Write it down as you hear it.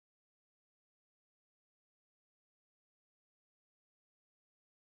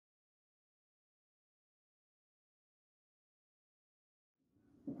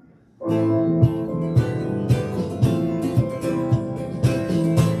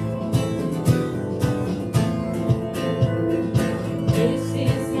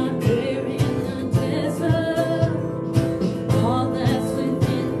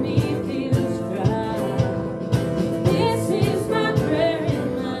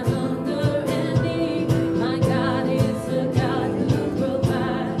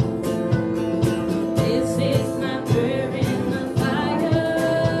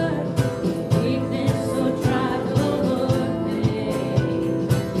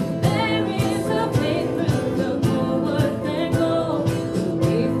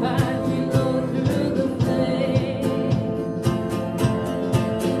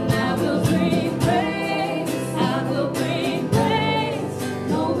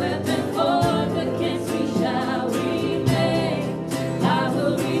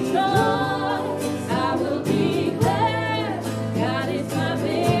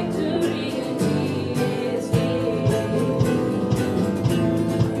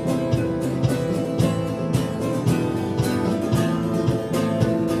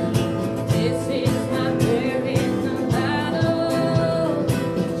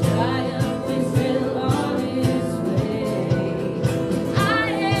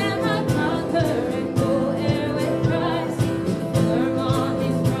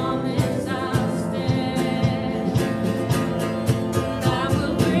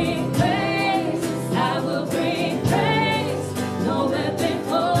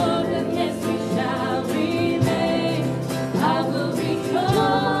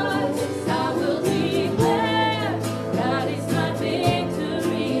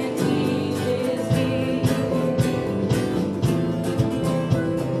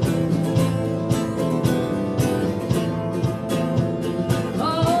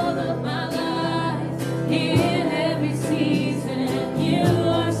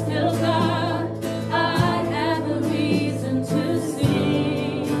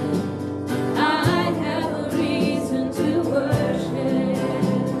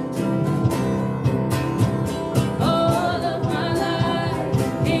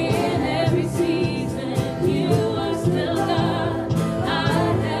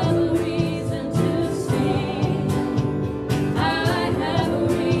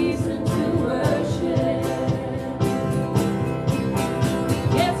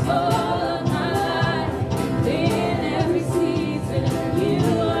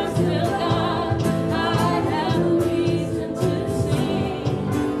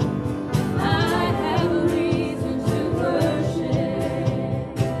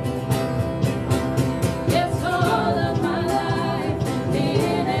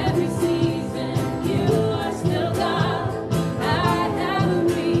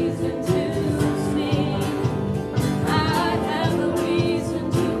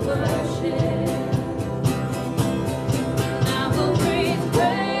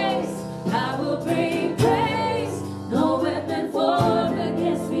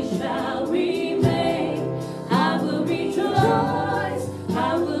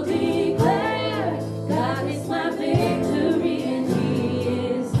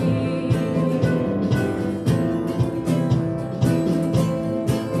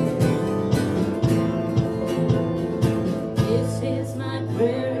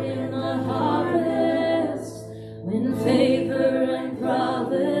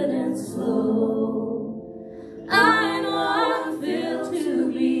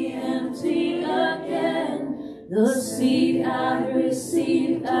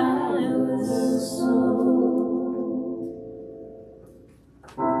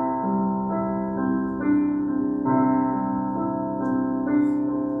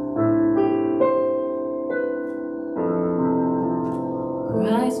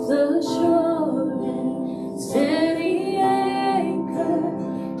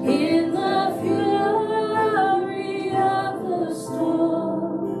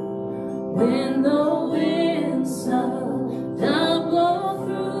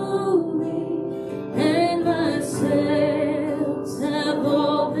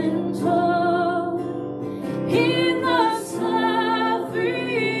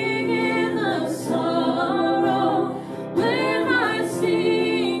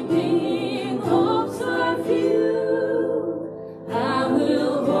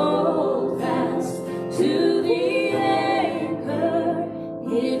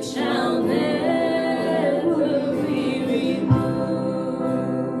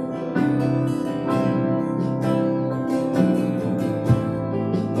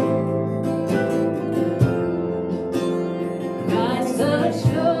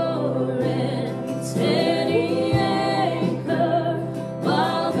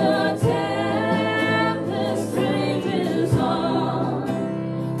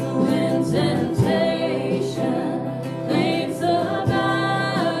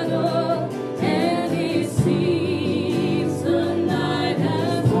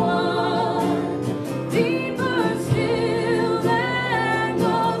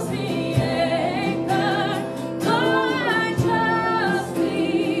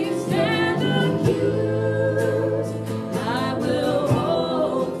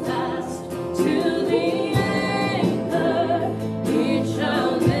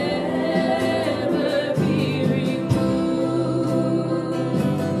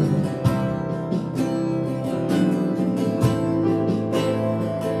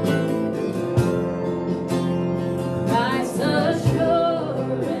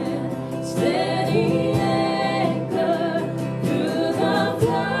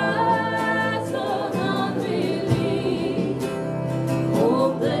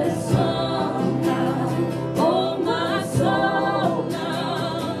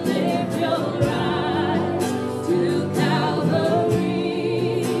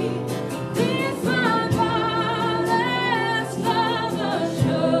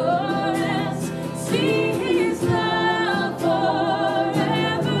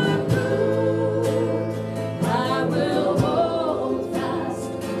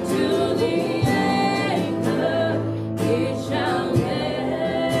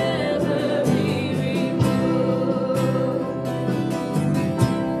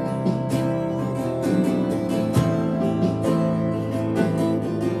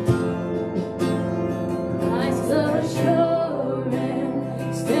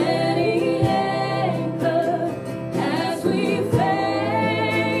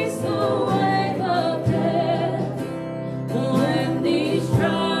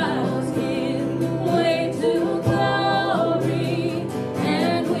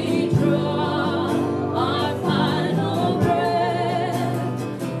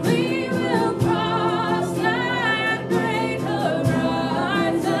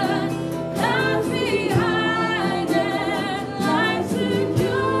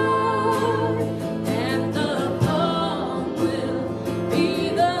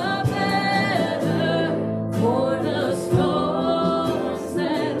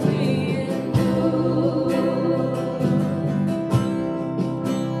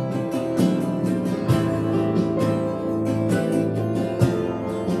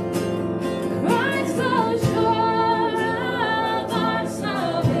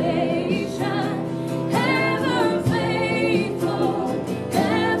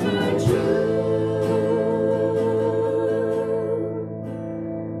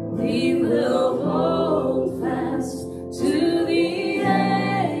We will hold fast to the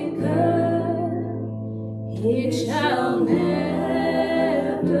anchor. It shall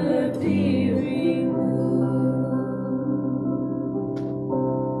never be removed.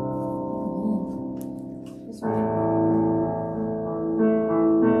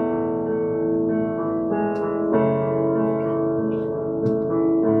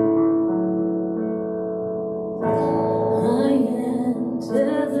 I am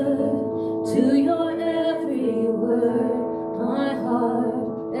tethered to your every word, my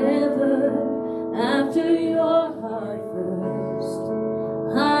heart ever after your heart first.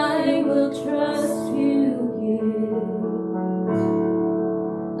 I will trust you here.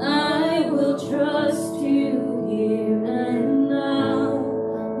 I will trust you here and now.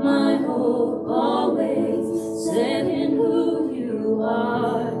 My hope always set in who you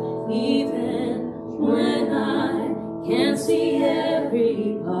are, even when I can't see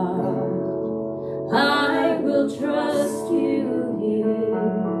every part. I will trust you here.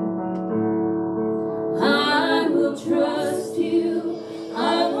 I will trust you.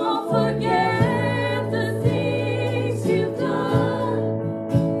 I won't forget the things you've done,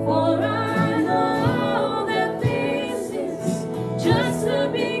 for I know that this is just the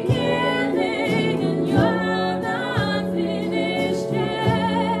beginning and you're not finished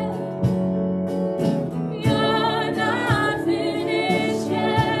yet. You're not finished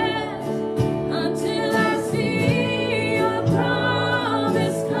yet until I see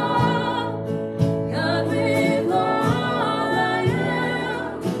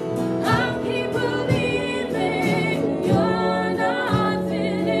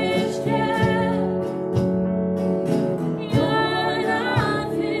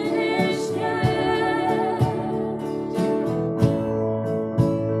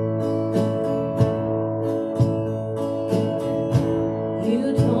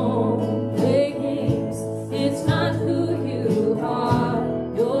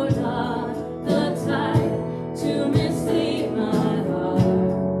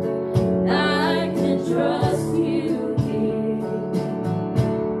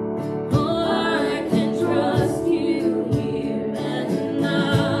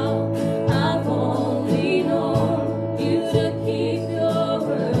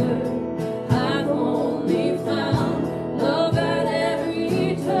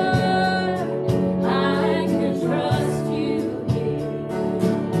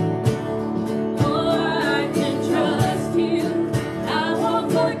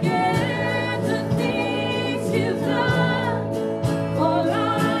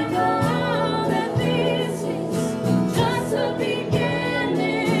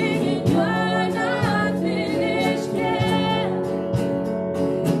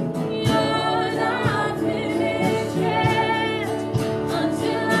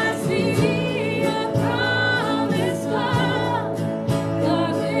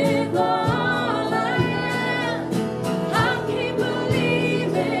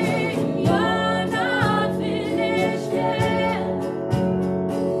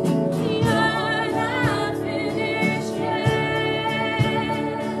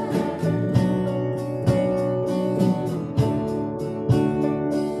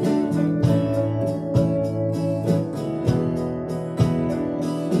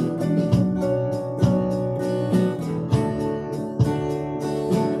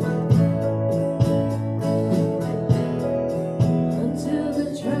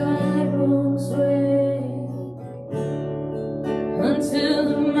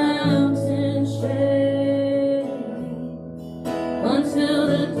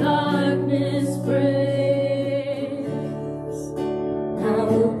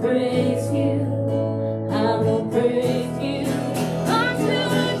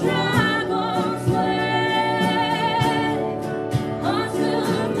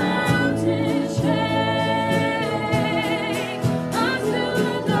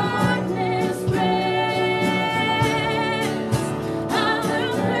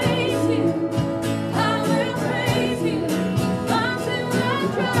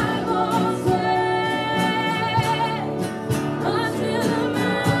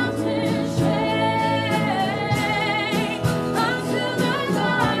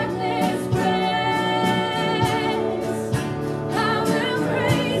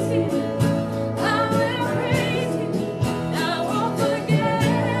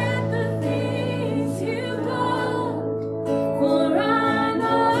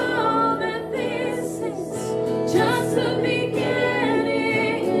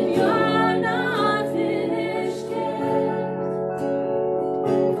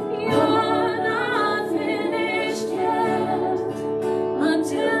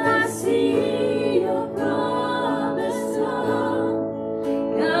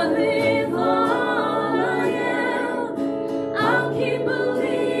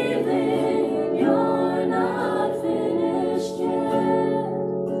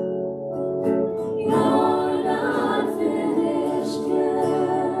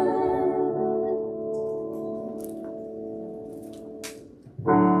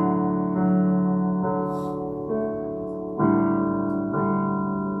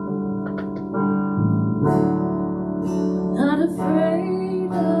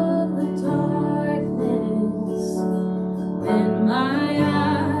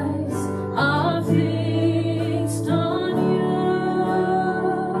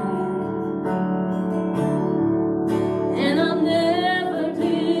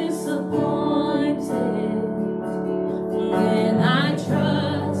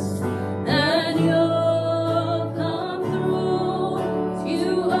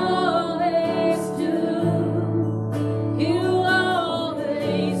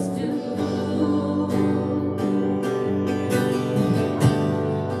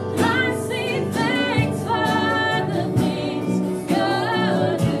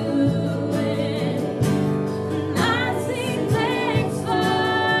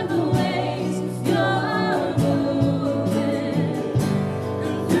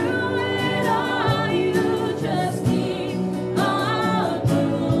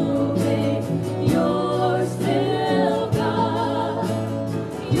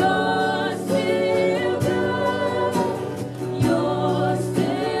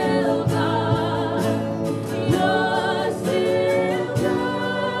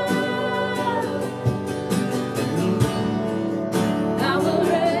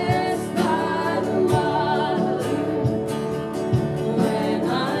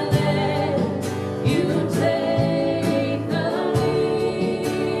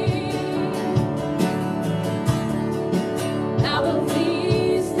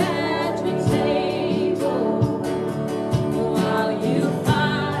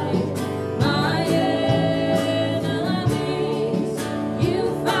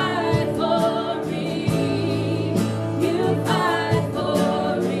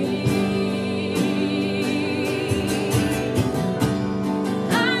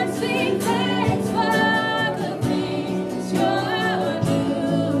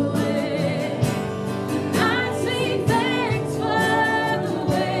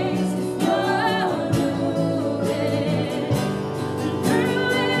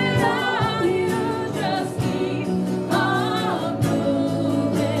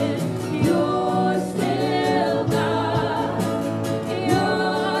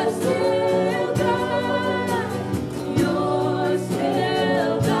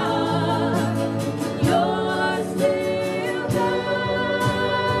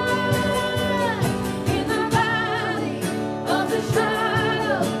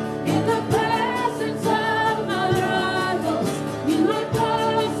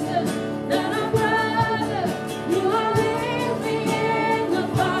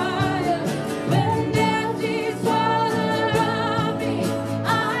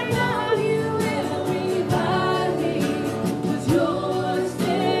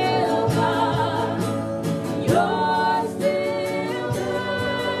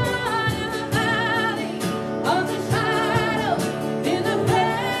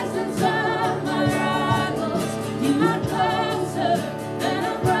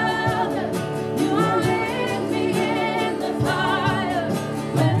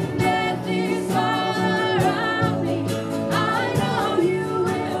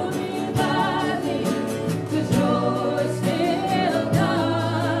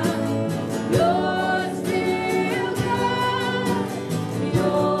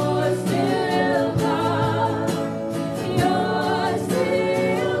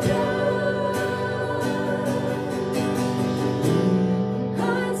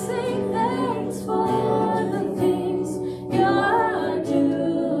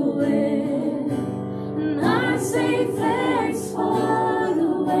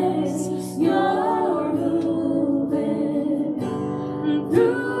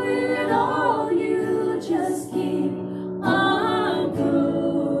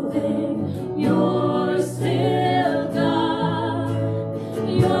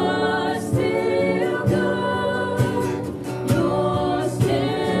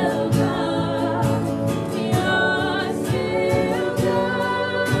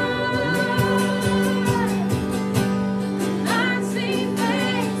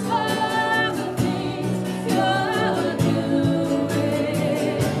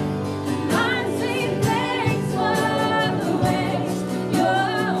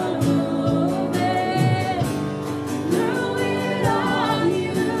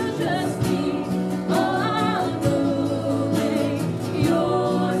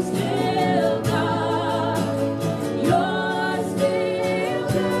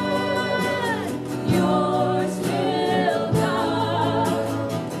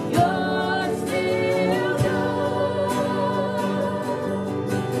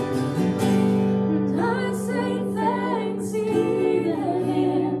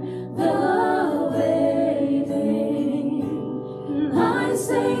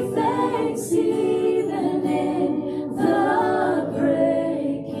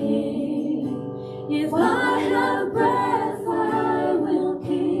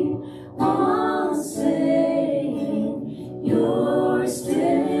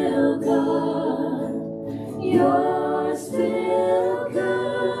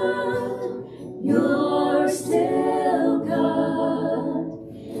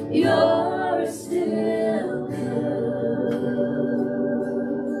you're still good.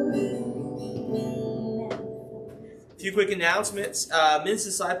 A few quick announcements. Men's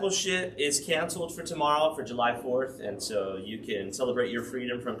Discipleship is canceled for tomorrow, for July 4th, and so you can celebrate your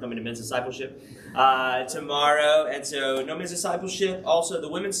freedom from coming to Men's Discipleship tomorrow, and so no Men's Discipleship. Also, the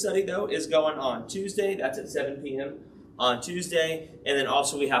Women's Study, though, is going on Tuesday. That's at 7 p.m. on Tuesday, and then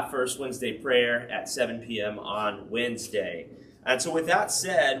also we have First Wednesday Prayer at 7 p.m. on Wednesday. And so with that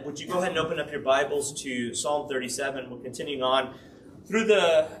said, would you go ahead and open up your Bibles to Psalm 37? We're continuing on through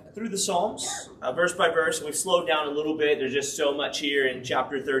the Psalms, verse by verse. We've slowed down a little bit. There's just so much here in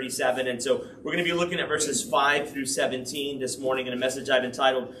chapter 37. And so we're going to be looking at verses 5 through 17 this morning in a message I've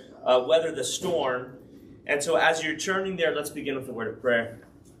entitled, Weather the Storm. And so as you're turning there, let's begin with a word of prayer.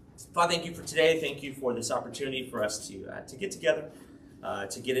 Father, thank you for today. Thank you for this opportunity for us to get together,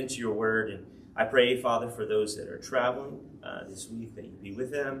 to get into your word. And I pray, Father, for those that are traveling this week, that you be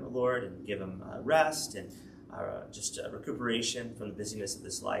with them, Lord, and give them rest and just recuperation from the busyness of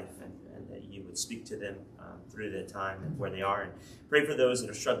this life, and that you would speak to them through the time and where they are. And pray for those that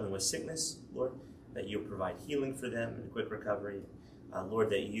are struggling with sickness, Lord, that you provide healing for them and quick recovery. Lord,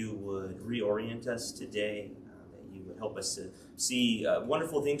 that you would reorient us today, that you would help us to see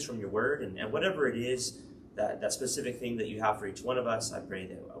wonderful things from your word, and whatever it is, that specific thing that you have for each one of us, I pray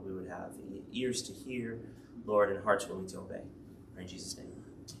that we would have ears to hear, Lord, and hearts willing to obey. In Jesus' name,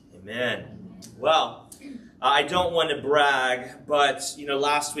 amen. Well, I don't want to brag, but,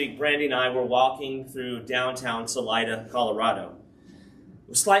 last week, Brandy and I were walking through downtown Salida, Colorado. It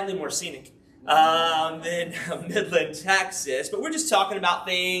was slightly more scenic than Midland, Texas, but we're just talking about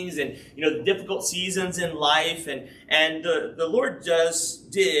things and, the difficult seasons in life, and the Lord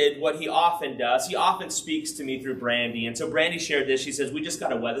did what he often does. He often speaks to me through Brandy, and so Brandy shared this. She says, we just got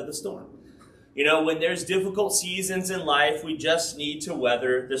to weather the storm. When there's difficult seasons in life, we just need to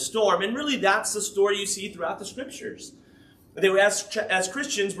weather the storm. And really, that's the story you see throughout the scriptures. As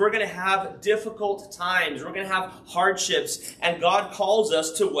Christians, we're going to have difficult times. We're going to have hardships. And God calls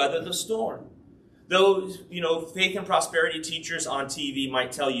us to weather the storm. Though, faith and prosperity teachers on TV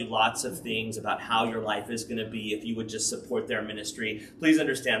might tell you lots of things about how your life is going to be if you would just support their ministry, please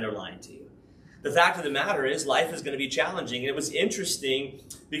understand they're lying to you. The fact of the matter is, life is going to be challenging. And it was interesting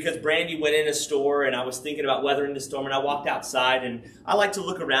because Brandy went in a store and I was thinking about weathering the storm, and I walked outside, and I like to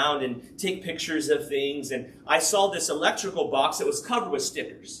look around and take pictures of things. And I saw this electrical box that was covered with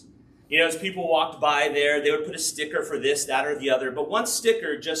stickers. As people walked by there, they would put a sticker for this, that, or the other. But one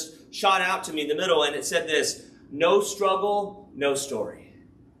sticker just shot out to me in the middle, and it said this: no struggle, no story.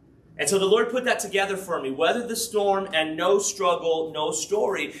 And so the Lord put that together for me. Weather the storm and no struggle, no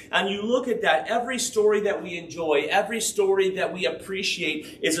story. And you look at that, every story that we enjoy, every story that we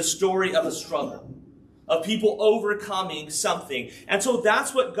appreciate is a story of a struggle, of people overcoming something. And so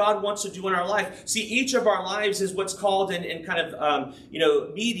that's what God wants to do in our life. See, each of our lives is what's called in kind of,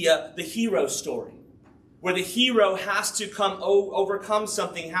 media, the hero story, where the hero has to overcome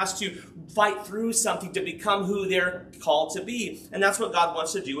something, has to fight through something to become who they're called to be. And that's what God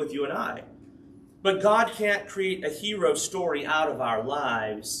wants to do with you and I. But God can't create a hero story out of our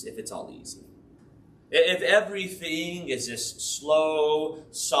lives if it's all easy. If everything is this slow,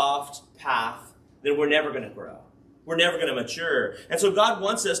 soft path, then we're never going to grow. We're never going to mature. And so God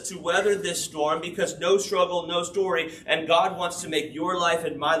wants us to weather this storm, because no struggle, no story. And God wants to make your life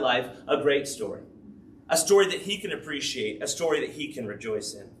and my life a great story. A story that he can appreciate, a story that he can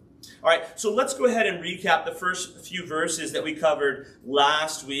rejoice in. All right, so let's go ahead and recap the first few verses that we covered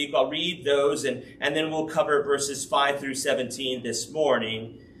last week. I'll read those, and then we'll cover verses 5 through 17 this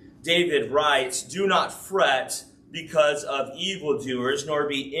morning. David writes, "Do not fret because of evildoers, nor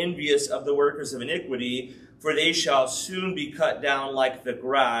be envious of the workers of iniquity, for they shall soon be cut down like the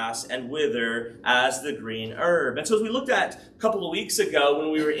grass and wither as the green herb." And so as we looked at a couple of weeks ago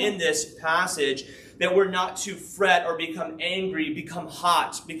when we were in this passage, that we're not to fret or become angry, become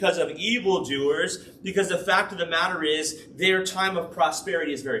hot because of evildoers, because the fact of the matter is their time of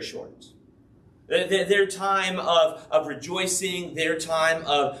prosperity is very short. Their time of rejoicing, their time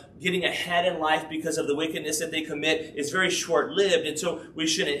of getting ahead in life because of the wickedness that they commit is very short-lived. And so we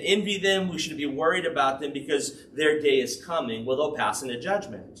shouldn't envy them. We shouldn't be worried about them because their day is coming. Well, they'll pass into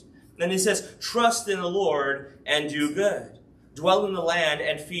judgment. Then he says, trust in the Lord and do good. Dwell in the land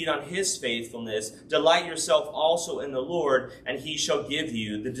and feed on his faithfulness. Delight yourself also in the Lord, and he shall give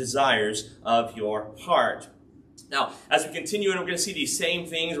you the desires of your heart. Now, as we continue, and we're going to see these same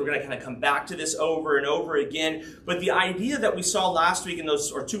things, we're going to kind of come back to this over and over again. But the idea that we saw last week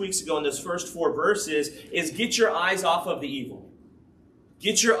or 2 weeks ago in those first 4 verses is get your eyes off of the evil.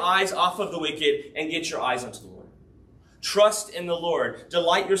 Get your eyes off of the wicked and get your eyes onto the Lord. Trust in the Lord.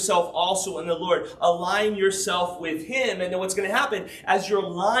 Delight yourself also in the Lord. Align yourself with Him. And then what's going to happen, as you're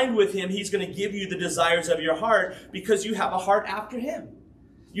aligned with Him, He's going to give you the desires of your heart because you have a heart after Him.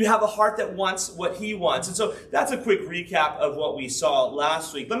 You have a heart that wants what He wants. And so that's a quick recap of what we saw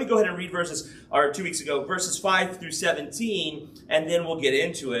last week. Let me go ahead and read verses 2 weeks ago, verses 5 through 17, and then we'll get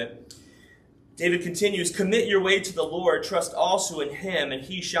into it. David continues, "Commit your way to the Lord, trust also in Him, and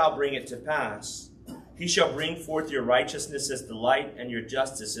He shall bring it to pass. He shall bring forth your righteousness as the light and your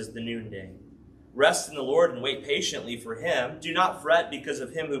justice as the noonday. Rest in the Lord and wait patiently for Him. Do not fret because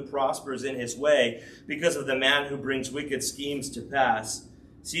of him who prospers in his way, because of the man who brings wicked schemes to pass.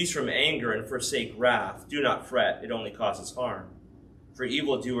 Cease from anger and forsake wrath. Do not fret, it only causes harm. For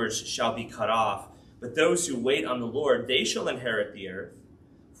evildoers shall be cut off, but those who wait on the Lord, they shall inherit the earth.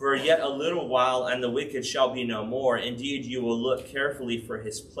 For yet a little while, and the wicked shall be no more. Indeed, you will look carefully for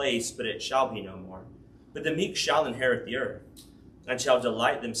his place, but it shall be no more. But the meek shall inherit the earth, and shall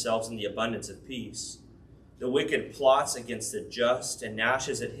delight themselves in the abundance of peace. The wicked plots against the just, and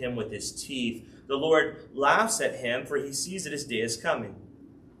gnashes at him with his teeth. The Lord laughs at him, for he sees that his day is coming.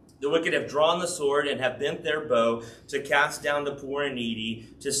 The wicked have drawn the sword, and have bent their bow, to cast down the poor and needy,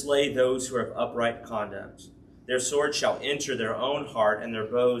 to slay those who have upright conduct. Their sword shall enter their own heart, and their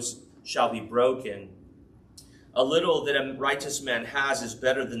bows shall be broken. A little that a righteous man has is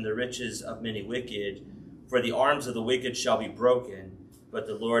better than the riches of many wicked. For the arms of the wicked shall be broken, but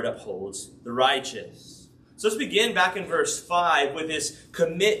the Lord upholds the righteous." So let's begin back in verse 5 with this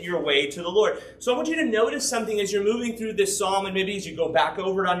commit your way to the Lord. So I want you to notice something as you're moving through this psalm, and maybe as you go back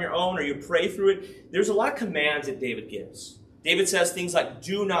over it on your own or you pray through it. There's a lot of commands that David gives. David says things like,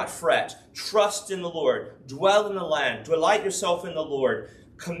 do not fret, trust in the Lord, dwell in the land, delight yourself in the Lord,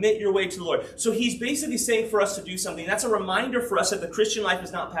 commit your way to the Lord. So he's basically saying for us to do something. That's a reminder for us that the Christian life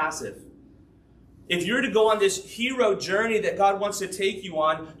is not passive. If you're to go on this hero journey that God wants to take you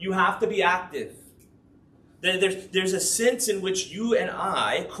on, you have to be active. There's a sense in which you and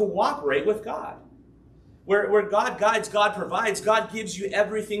I cooperate with God. Where God guides, God provides, God gives you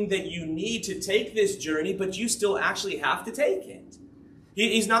everything that you need to take this journey, but you still actually have to take it.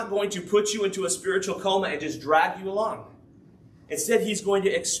 He's not going to put you into a spiritual coma and just drag you along. Instead, He's going to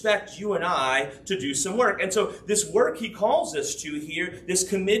expect you and I to do some work. And so this work He calls us to here, this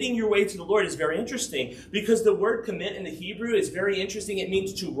committing your way to the Lord, is very interesting because the word commit in the Hebrew is very interesting. It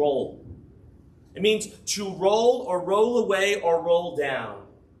means to roll. It means to roll or roll away or roll down.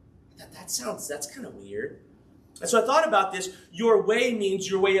 That's kind of weird. And so I thought about this. Your way means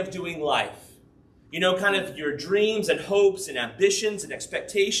your way of doing life. You know, kind of your dreams and hopes and ambitions and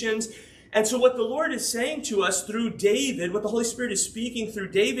expectations. And so what the Lord is saying to us through David, what the Holy Spirit is speaking through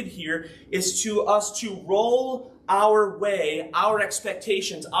David here, is to us to roll our way, our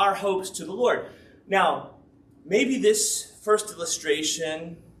expectations, our hopes to the Lord. Now, maybe this first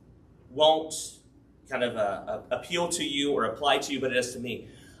illustration won't kind of appeal to you or apply to you, but it does to me.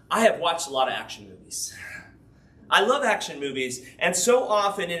 I have watched a lot of action movies. I love action movies, and so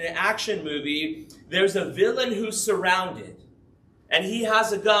often in an action movie, there's a villain who's surrounded. And he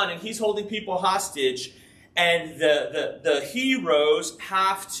has a gun, and he's holding people hostage. And the heroes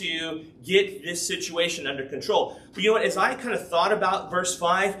have to get this situation under control. But you know what? As I kind of thought about verse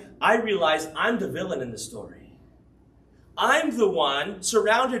 5, I realized I'm the villain in the story. I'm the one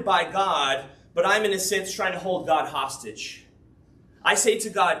surrounded by God, but I'm in a sense trying to hold God hostage. I say to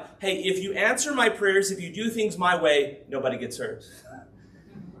God, hey, if you answer my prayers, if you do things my way, nobody gets hurt.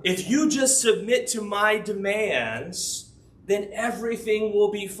 If you just submit to my demands, then everything will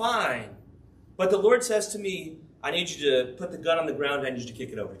be fine. But the Lord says to me, I need you to put the gun on the ground, I need you to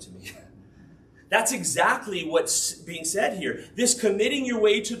kick it over to me. That's exactly what's being said here. This committing your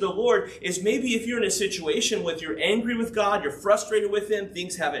way to the Lord is maybe if you're in a situation where you're angry with God, you're frustrated with Him,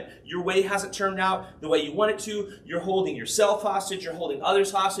 your way hasn't turned out the way you want it to, you're holding yourself hostage, you're holding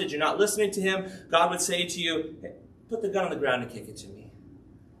others hostage, you're not listening to Him, God would say to you, hey, put the gun on the ground and kick it to me.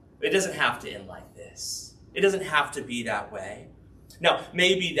 It doesn't have to end like this. It doesn't have to be that way. Now,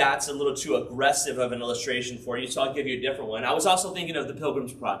 maybe that's a little too aggressive of an illustration for you, so I'll give you a different one. I was also thinking of the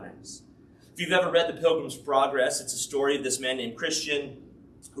Pilgrim's Progress. If you've ever read the Pilgrim's Progress, it's a story of this man named Christian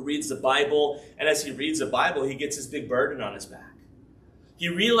who reads the Bible, and as he reads the Bible, he gets this big burden on his back. He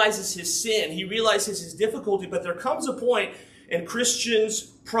realizes his sin, he realizes his difficulty, but there comes a point in Christian's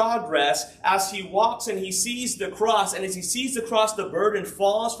progress as he walks and he sees the cross, and as he sees the cross, the burden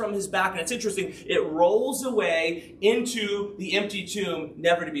falls from his back, and it's interesting, it rolls away into the empty tomb,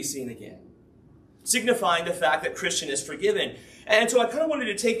 never to be seen again, signifying the fact that Christian is forgiven. And so I kind of wanted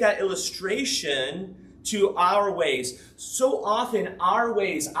to take that illustration to our ways. So often our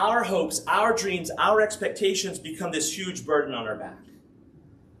ways, our hopes, our dreams, our expectations become this huge burden on our back.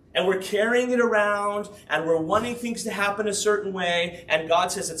 And we're carrying it around, and we're wanting things to happen a certain way, and God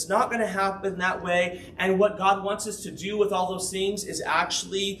says it's not going to happen that way. And what God wants us to do with all those things is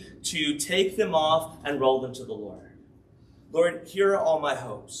actually to take them off and roll them to the Lord. Lord, here are all my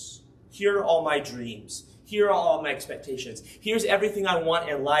hopes. Here are all my dreams. Here are all my expectations. Here's everything I want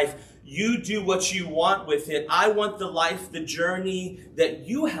in life. You do what you want with it. I want the life, the journey that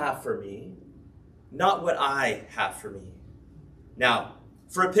you have for me, not what I have for me. Now,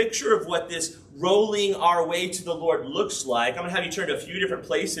 for a picture of what this rolling our way to the Lord looks like, I'm going to have you turn to a few different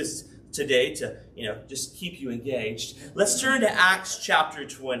places today to, just keep you engaged. Let's turn to Acts chapter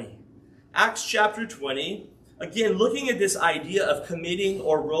 20. Acts chapter 20, again, looking at this idea of committing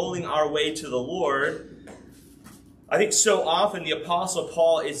or rolling our way to the Lord. I think so often the Apostle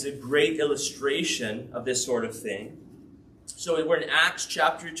Paul is a great illustration of this sort of thing. So we're in Acts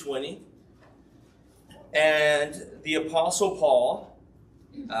chapter 20, and the Apostle Paul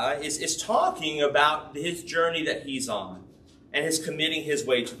is talking about his journey that he's on and his committing his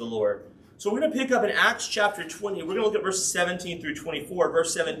way to the Lord. So we're going to pick up in Acts chapter 20. We're going to look at verses 17 through 24.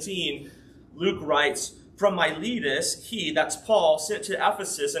 Verse 17, Luke writes, "From Miletus, he," that's Paul, "sent to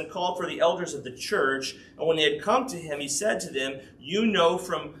Ephesus and called for the elders of the church. And when they had come to him, he said to them, 'You know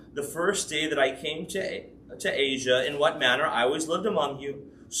from the first day that I came to Asia in what manner I always lived among you,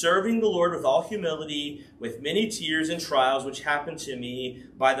 serving the Lord with all humility, with many tears and trials which happened to me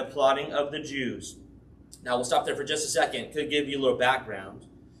by the plotting of the Jews.'" Now we'll stop there for just a second to give you a little background.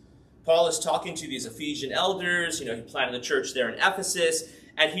 Paul is talking to these Ephesian elders. He planted the church there in Ephesus,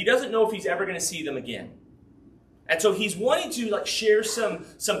 and he doesn't know if he's ever going to see them again. And so he's wanting to share some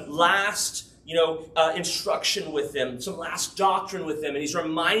last instruction with them, some last doctrine with them, and he's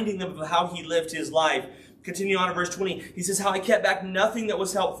reminding them of how he lived his life. Continue on in verse 20. He says, "How I kept back nothing that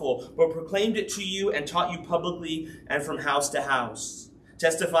was helpful, but proclaimed it to you and taught you publicly and from house to house,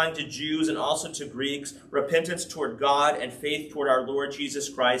 testifying to Jews and also to Greeks, repentance toward God and faith toward our Lord Jesus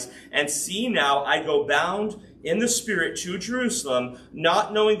Christ. And see now, I go bound in the Spirit to Jerusalem,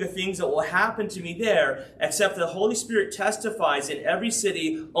 not knowing the things that will happen to me there, except the Holy Spirit testifies in every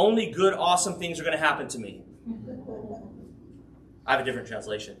city, only good, awesome things are going to happen to me." I have a different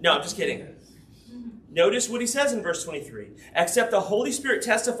translation. No, I'm just kidding. Notice what he says in verse 23. "Except the Holy Spirit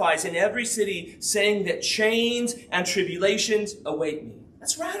testifies in every city, saying that chains and tribulations await me."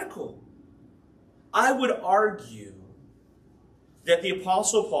 That's radical. I would argue that the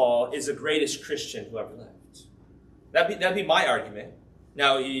Apostle Paul is the greatest Christian who ever lived. That'd be my argument.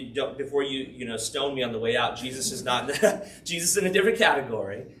 Now, before you stone me on the way out, Jesus is not Jesus is in a different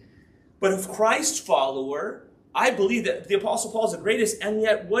category. But a Christ follower, I believe that the Apostle Paul is the greatest, and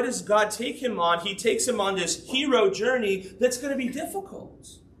yet what does God take him on? He takes him on this hero journey that's going to be difficult,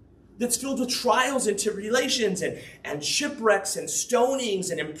 that's filled with trials and tribulations and shipwrecks and stonings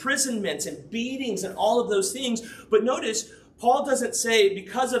and imprisonments and beatings and all of those things. But notice, Paul doesn't say,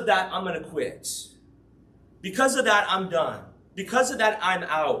 because of that, I'm going to quit. Because of that, I'm done. Because of that, I'm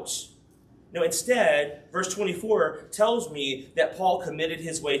out. No, instead, verse 24 tells me that Paul committed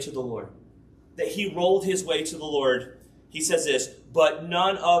his way to the Lord, that he rolled his way to the Lord. He says this, "But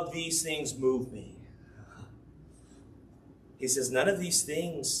none of these things move me." He says, none of these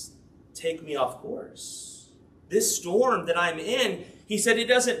things take me off course. This storm that I'm in, he said, it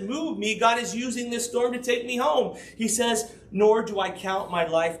doesn't move me. God is using this storm to take me home. He says, "Nor do I count my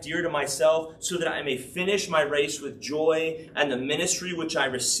life dear to myself, so that I may finish my race with joy and the ministry which I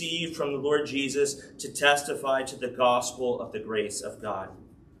received from the Lord Jesus to testify to the gospel of the grace of God."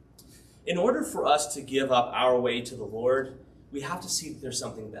 In order for us to give up our way to the Lord, we have to see that there's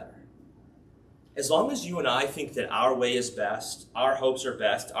something better. As long as you and I think that our way is best, our hopes are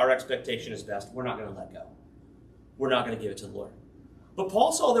best, our expectation is best, we're not going to let go. We're not going to give it to the Lord. But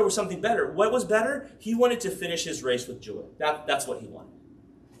Paul saw there was something better. What was better? He wanted to finish his race with joy. That's what he wanted.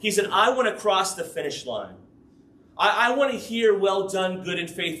 He said, "I want to cross the finish line. I want to hear, 'Well done, good and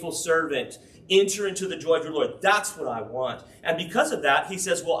faithful servant. Enter into the joy of your Lord.' That's what I want." And because of that, he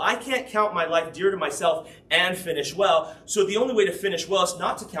says, well, I can't count my life dear to myself and finish well. So the only way to finish well is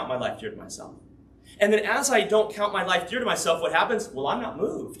not to count my life dear to myself. And then as I don't count my life dear to myself, what happens? Well, I'm not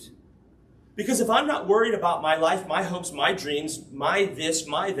moved. Because if I'm not worried about my life, my hopes, my dreams, my this,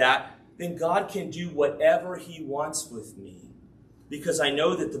 my that, then God can do whatever he wants with me. Because I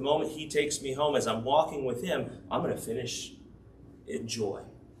know that the moment he takes me home, as I'm walking with him, I'm going to finish in joy.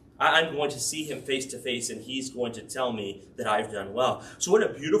 I'm going to see him face to face, and he's going to tell me that I've done well. So what a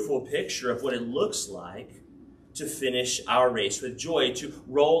beautiful picture of what it looks like to finish our race with joy, to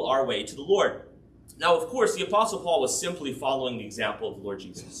roll our way to the Lord. Now, of course, the Apostle Paul was simply following the example of the Lord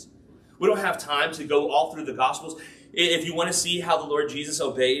Jesus. We don't have time to go all through the Gospels. If you want to see how the Lord Jesus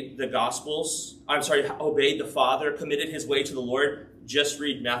obeyed the Gospels, obeyed the Father, committed his way to the Lord, just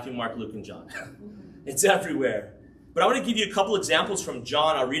read Matthew, Mark, Luke, and John. It's everywhere. But I want to give you a couple examples from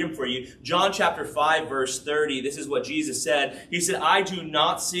John. I'll read them for you. John chapter 5, verse 30. This is what Jesus said. He said, I do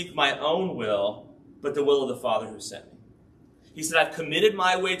not seek my own will, but the will of the Father who sent me. He said, I've committed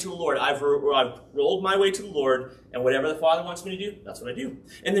my way to the Lord. I've rolled my way to the Lord, and whatever the Father wants me to do, that's what I do.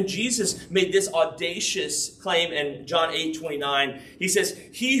 And then Jesus made this audacious claim in John 8:29. He says,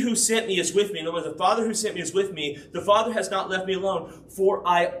 he who sent me is with me. In other words, the Father who sent me is with me. The Father has not left me alone, for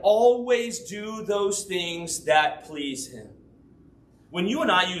I always do those things that please him. When you and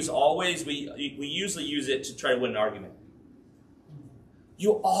I use always, we usually use it to try to win an argument.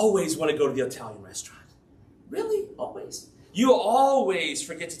 You always want to go to the Italian restaurant. Really? Always? You always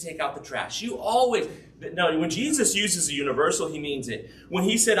forget to take out the trash. You always... No, when Jesus uses a universal, he means it. When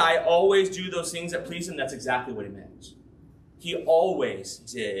he said, I always do those things that please him, that's exactly what he meant. He always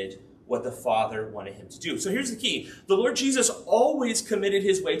did what the Father wanted him to do. So here's the key. The Lord Jesus always committed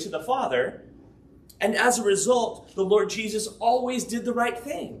his way to the Father, and as a result, the Lord Jesus always did the right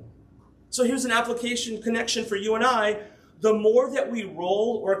thing. So here's an application connection for you and I. The more that we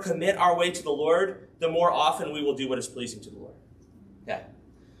roll or commit our way to the Lord, the more often we will do what is pleasing to the Lord. Okay.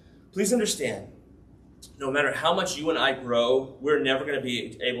 Please understand, no matter how much you and I grow, we're never going to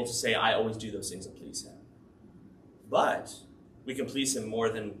be able to say, I always do those things that please him. But we can please him more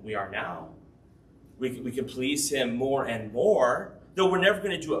than we are now. We can please him more and more, though we're never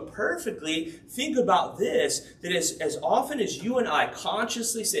going to do it perfectly. Think about this, that as often as you and I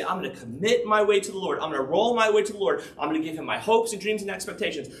consciously say, I'm going to commit my way to the Lord, I'm going to roll my way to the Lord, I'm going to give him my hopes and dreams and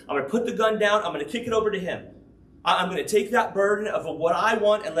expectations, I'm going to put the gun down, I'm going to kick it over to him. I'm going to take that burden of what I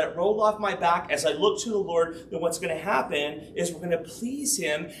want and let it roll off my back as I look to the Lord. Then what's going to happen is we're going to please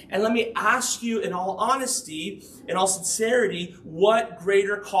him. And let me ask you in all honesty, in all sincerity, what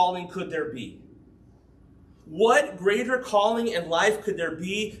greater calling could there be? What greater calling in life could there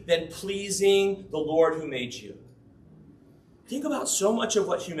be than pleasing the Lord who made you? Think about so much of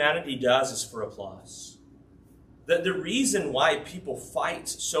what humanity does is for applause. The reason why people fight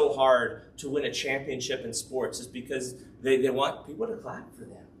so hard to win a championship in sports is because they want people to clap for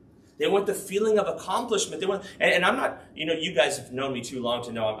them. They want the feeling of accomplishment. They want, and I'm not, you guys have known me too long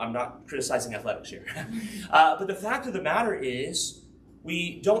to know I'm not criticizing athletics here. But the fact of the matter is,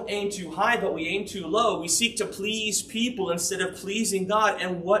 we don't aim too high, but we aim too low. We seek to please people instead of pleasing God.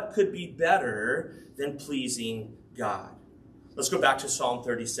 And what could be better than pleasing God? Let's go back to Psalm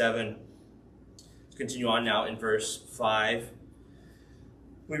 37. Continue on now in verse 5.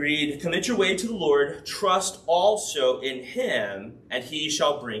 We read, commit your way to the Lord, trust also in him, and he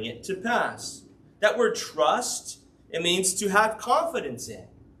shall bring it to pass. That word trust, it means to have confidence in.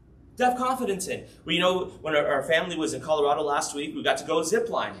 To have confidence in. Well, when our family was in Colorado last week, we got to go zip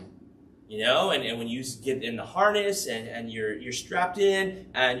lining. And when you get in the harness and you're strapped in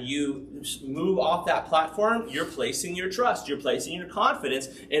and you move off that platform, you're placing your trust, you're placing your confidence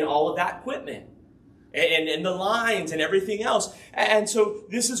in all of that equipment. And the lines and everything else. And so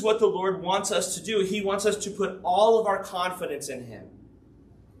this is what the Lord wants us to do. He wants us to put all of our confidence in him.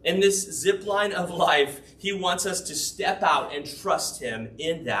 In this zip line of life, he wants us to step out and trust him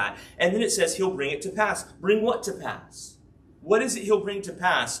in that. And then it says he'll bring it to pass. Bring what to pass? What is it he'll bring to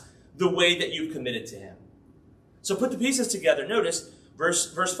pass? The way that you've committed to him. So put the pieces together. Notice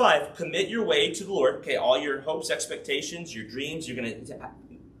verse 5. Commit your way to the Lord. Okay, all your hopes, expectations, your dreams, you're going to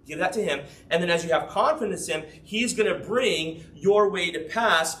give that to him. And then as you have confidence in him, he's going to bring your way to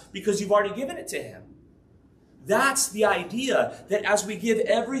pass because you've already given it to him. That's the idea, that as we give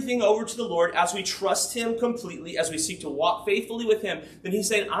everything over to the Lord, as we trust him completely, as we seek to walk faithfully with him, then he's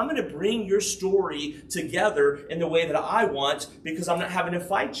saying, I'm going to bring your story together in the way that I want because I'm not having to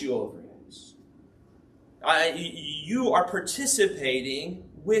fight you over it. You are participating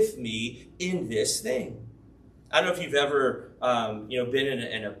with me in this thing. I don't know if you've ever been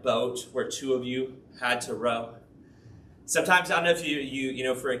in a boat where two of you had to row. Sometimes, I don't know if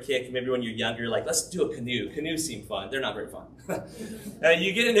you for a kick, maybe when you're younger, you're like, let's do a canoe. Canoes seem fun. They're not very fun.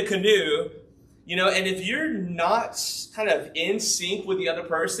 You get in a canoe, and if you're not kind of in sync with the other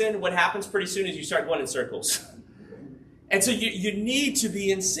person, what happens pretty soon is you start going in circles. And so you need to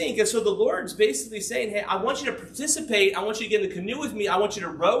be in sync. And so the Lord's basically saying, hey, I want you to participate. I want you to get in the canoe with me. I want you to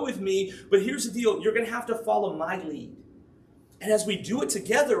row with me. But here's the deal. You're going to have to follow my lead. And as we do it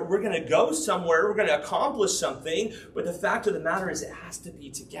together, we're going to go somewhere. We're going to accomplish something. But the fact of the matter is it has to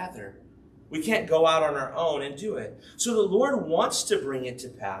be together. We can't go out on our own and do it. So the Lord wants to bring it to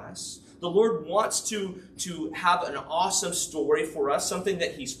pass. The Lord wants to have an awesome story for us, something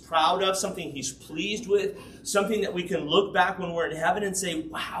that he's proud of, something he's pleased with, something that we can look back when we're in heaven and say,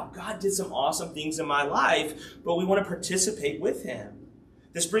 wow, God did some awesome things in my life, but we want to participate with him.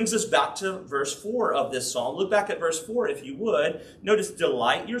 This brings us back to verse 4 of this psalm. Look back at verse 4 if you would. Notice,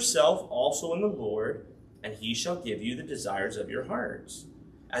 delight yourself also in the Lord, and he shall give you the desires of your hearts.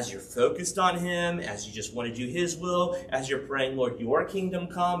 As you're focused on him, as you just want to do his will, as you're praying, Lord, your kingdom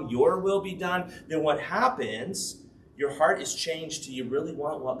come, your will be done, then what happens, your heart is changed to you really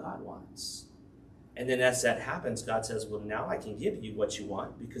want what God wants. And then as that happens, God says, well, now I can give you what you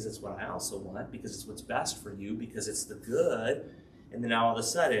want because it's what I also want, because it's what's best for you, because it's the good. And then all of a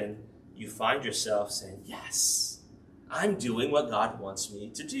sudden, you find yourself saying, yes, I'm doing what God wants me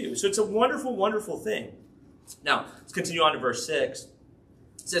to do. So it's a wonderful, wonderful thing. Now, let's continue on to verse 6.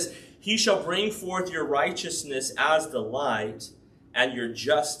 It says, he shall bring forth your righteousness as the light and your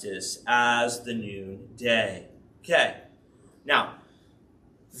justice as the noonday. Okay. Now,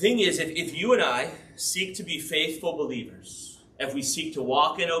 the thing is, if you and I seek to be faithful believers, if we seek to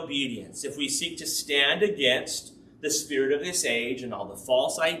walk in obedience, if we seek to stand against the spirit of this age and all the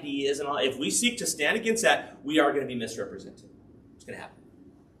false ideas and all, if we seek to stand against that, we are going to be misrepresented. It's going to happen.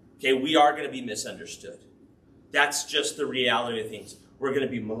 Okay, we are going to be misunderstood. That's just the reality of things. We're going to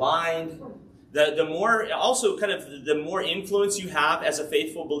be maligned. The more, also kind of the more influence you have as a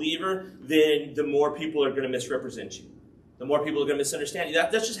faithful believer, then the more people are going to misrepresent you. The more people are going to misunderstand you.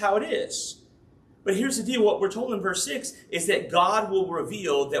 That's just how it is. But here's the deal. What we're told in verse 6 is that God will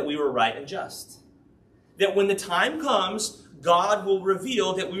reveal that we were right and just. That when the time comes, God will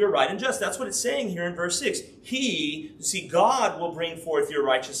reveal that we were right and just. That's what it's saying here in verse 6. God will bring forth your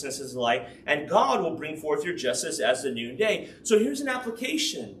righteousness as the light, and God will bring forth your justice as the noonday. So here's an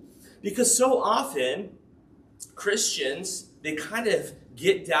application. Because so often, Christians, they kind of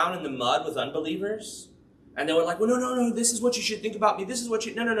get down in the mud with unbelievers. And they were like, well, no, this is what you should think about me. This is what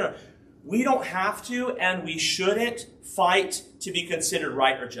you... No. We don't have to, and we shouldn't fight to be considered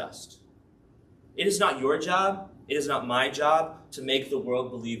right or just. It is not your job, it is not my job to make the world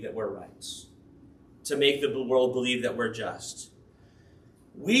believe that we're right, to make the world believe that we're just.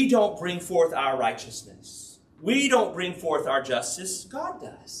 We don't bring forth our righteousness. We don't bring forth our justice. God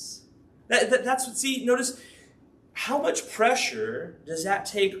does. That's what, see, notice how much pressure does that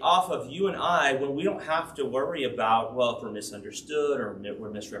take off of you and I when we don't have to worry about, well, if we're misunderstood or we're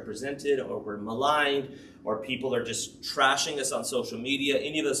misrepresented or we're maligned or people are just trashing us on social media,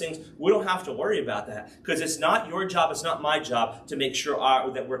 any of those things. We don't have to worry about that because it's not your job, it's not my job to make sure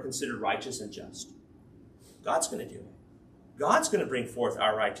that we're considered righteous and just. God's going to do it. God's going to bring forth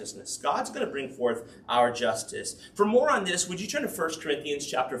our righteousness. God's going to bring forth our justice. For more on this, would you turn to 1 Corinthians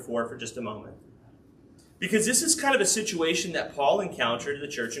chapter 4 for just a moment? Because this is kind of a situation that Paul encountered in the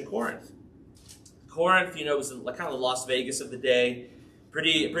church in Corinth. Corinth, was kind of the Las Vegas of the day.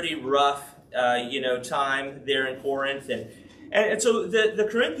 Pretty rough, time there in Corinth. And so the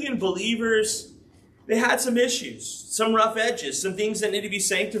Corinthian believers, they had some issues, some rough edges, some things that need to be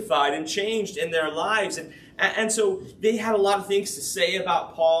sanctified and changed in their lives. And so they had a lot of things to say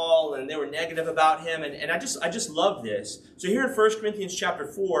about Paul, and they were negative about him. And I just love this. So here in 1 Corinthians chapter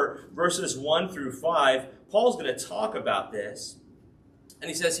 4, verses 1 through 5, Paul's going to talk about this. And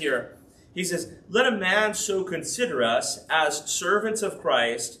he says here, let a man so consider us as servants of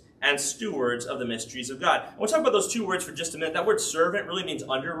Christ and stewards of the mysteries of God. I want to talk about those two words for just a minute. That word servant really means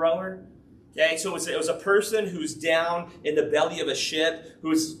under rower. Okay, so it was a person who's down in the belly of a ship,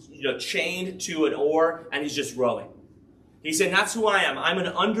 who's chained to an oar, and he's just rowing. He said, that's who I am. I'm an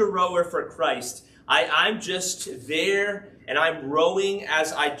under rower for Christ. I'm just there, and I'm rowing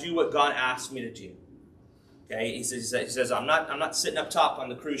as I do what God asked me to do. Okay, he says I'm not sitting up top on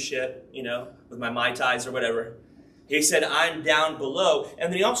the cruise ship, with my Mai Tais or whatever. He said, I'm down below. And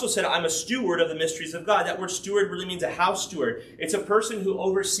then he also said, I'm a steward of the mysteries of God. That word steward really means a house steward. It's a person who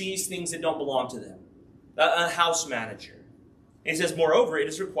oversees things that don't belong to them. A house manager. And he says, moreover, it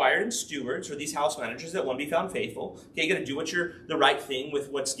is required in stewards, or these house managers, that one be found faithful. Okay, you got to do the right thing with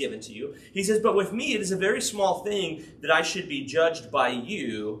what's given to you. He says, but with me, it is a very small thing that I should be judged by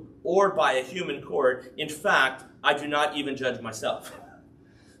you or by a human court. In fact, I do not even judge myself.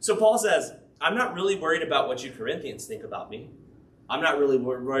 So Paul says, I'm not really worried about what you Corinthians think about me. I'm not really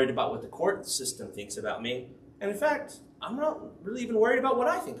worried about what the court system thinks about me. And in fact, I'm not really even worried about what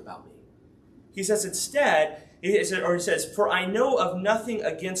I think about me. He says instead, he says, for I know of nothing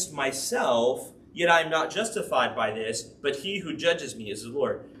against myself, yet I am not justified by this, but he who judges me is the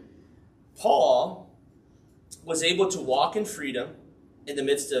Lord. Paul was able to walk in freedom in the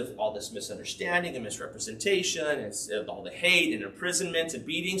midst of all this misunderstanding and misrepresentation and all the hate and imprisonment and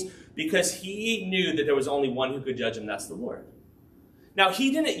beatings, because he knew that there was only one who could judge him, that's the Lord. Now,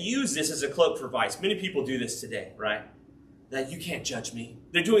 he didn't use this as a cloak for vice. Many people do this today, right? That you can't judge me.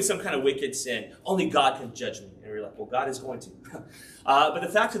 They're doing some kind of wicked sin. Only God can judge me. And we're like, well, God is going to. But the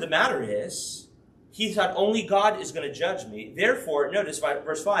fact of the matter is, he thought only God is going to judge me. Therefore, notice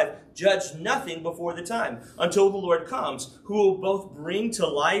verse 5, judge nothing before the time until the Lord comes, who will both bring to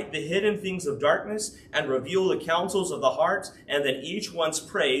light the hidden things of darkness and reveal the counsels of the heart, and then each one's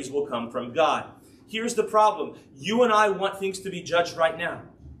praise will come from God. Here's the problem. You and I want things to be judged right now.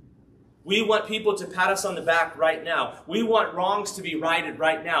 We want people to pat us on the back right now. We want wrongs to be righted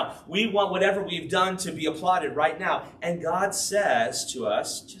right now. We want whatever we've done to be applauded right now. And God says to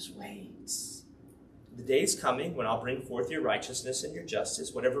us, just wait. The day is coming when I'll bring forth your righteousness and your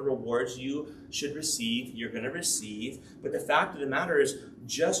justice. Whatever rewards you should receive, you're going to receive. But the fact of the matter is,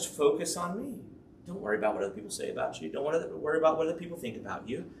 just focus on me. Don't worry about what other people say about you. Don't worry about what other people think about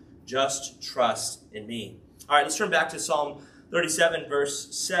you. Just trust in me. All right, let's turn back to Psalm 37,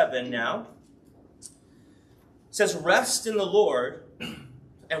 verse 7 now. It says, rest in the Lord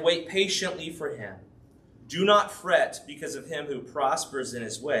and wait patiently for him. Do not fret because of him who prospers in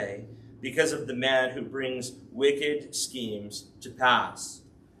his way, because of the man who brings wicked schemes to pass.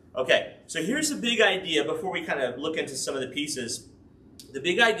 Okay, so here's the big idea before we kind of look into some of the pieces. The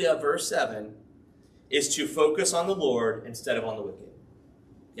big idea of verse 7 is to focus on the Lord instead of on the wicked.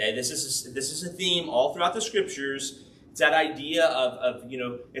 Okay, this is a theme all throughout the scriptures. It's that idea of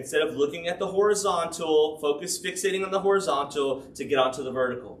instead of looking at the horizontal, fixating on the horizontal to get onto the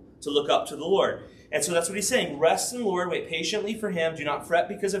vertical, to look up to the Lord. And so that's what he's saying. Rest in the Lord, wait patiently for him. Do not fret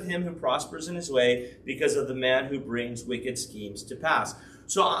because of him who prospers in his way, because of the man who brings wicked schemes to pass.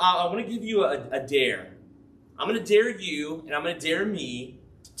 So I want to give you a dare. I'm going to dare you, and I'm going to dare me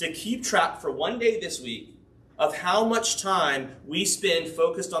to keep track for one day this week of how much time we spend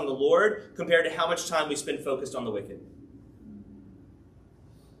focused on the Lord compared to how much time we spend focused on the wicked.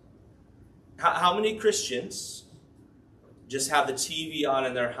 How many Christians just have the TV on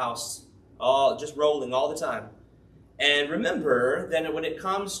in their house, just rolling all the time? And remember, then when it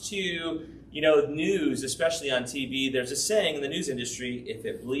comes to news, especially on TV, there's a saying in the news industry, if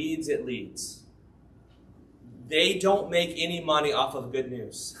it bleeds, it leads. They don't make any money off of good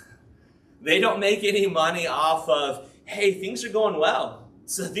news. They don't make any money off of, hey, things are going well.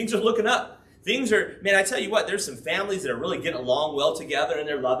 So things are looking up. Things are, man, I tell you what, there's some families that are really getting along well together and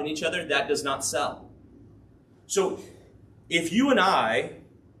they're loving each other. That does not sell. So if you and I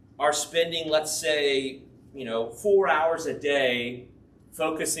are spending, let's say, 4 hours a day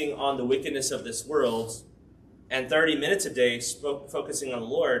focusing on the wickedness of this world and 30 minutes a day focusing on the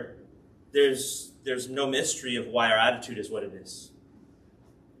Lord, there's no mystery of why our attitude is what it is.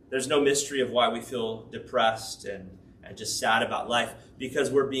 There's no mystery of why we feel depressed and just sad about life,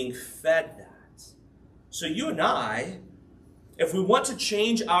 because we're being fed that. So you and I, if we want to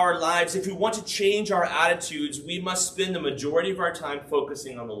change our lives, if we want to change our attitudes, we must spend the majority of our time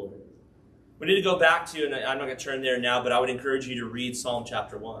focusing on the Lord. We need to go back to, and I'm not going to turn there now, but I would encourage you to read Psalm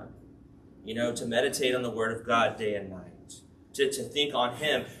chapter 1. To meditate on the Word of God day and night, to think on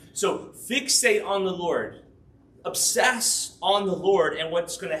Him. So fixate on the Lord. Obsess on the Lord, and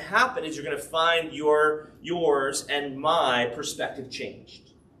what's going to happen is you're going to find yours and my perspective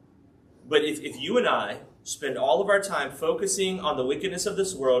changed. But if you and I spend all of our time focusing on the wickedness of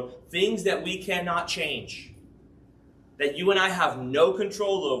this world, things that we cannot change, that you and I have no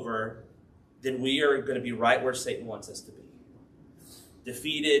control over, then we are going to be right where Satan wants us to be.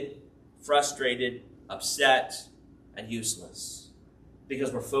 Defeated, frustrated, upset, and useless.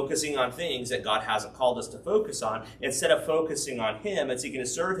 Because we're focusing on things that God hasn't called us to focus on, instead of focusing on Him and seeking to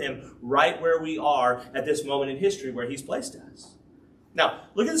serve Him right where we are at this moment in history where He's placed us. Now,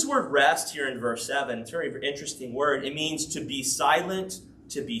 look at this word rest here in verse 7. It's a very interesting word. It means to be silent,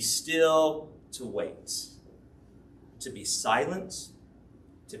 to be still, to wait. To be silent,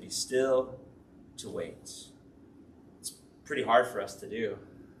 to be still, to wait. It's pretty hard for us to do.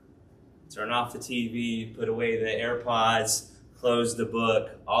 Turn off the TV, put away the AirPods, close the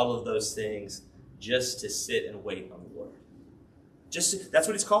book, all of those things, just to sit and wait on the Lord. That's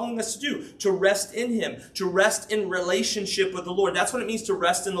what He's calling us to do, to rest in Him, to rest in relationship with the Lord. That's what it means to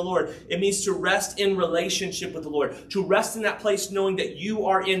rest in the Lord. It means to rest in relationship with the Lord, to rest in that place knowing that you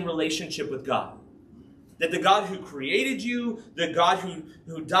are in relationship with God. That the God who created you, the God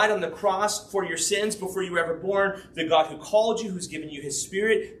who died on the cross for your sins before you were ever born, the God who called you, who's given you His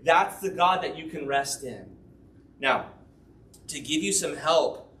Spirit, that's the God that you can rest in. Now, to give you some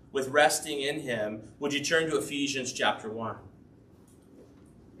help with resting in Him, would you turn to Ephesians chapter 1?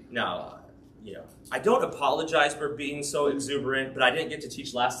 Now, I don't apologize for being so exuberant, but I didn't get to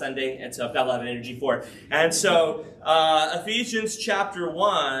teach last Sunday, and so I've got a lot of energy for it. And so, Ephesians chapter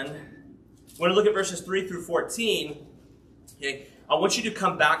 1, we're going to look at verses 3 through 14. Okay, I want you to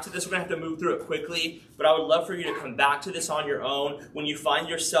come back to this. We're going to have to move through it quickly, but I would love for you to come back to this on your own when you find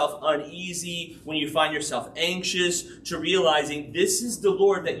yourself uneasy, when you find yourself anxious, to realizing this is the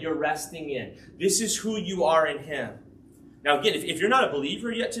Lord that you're resting in. This is who you are in Him. Now again, if you're not a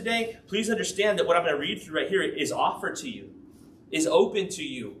believer yet today, please understand that what I'm going to read through right here is offered to you, is open to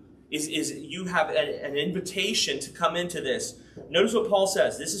you, is you have an invitation to come into this. Notice what Paul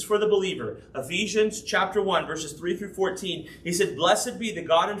says. This is for the believer. Ephesians chapter 1, verses 3 through 14. He said, "Blessed be the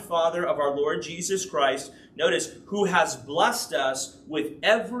God and Father of our Lord Jesus Christ." Notice, who has blessed us with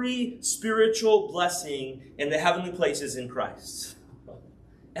every spiritual blessing in the heavenly places in Christ.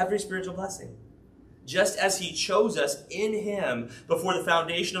 Every spiritual blessing. Just as He chose us in Him before the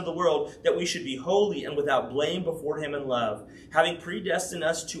foundation of the world, that we should be holy and without blame before Him in love, having predestined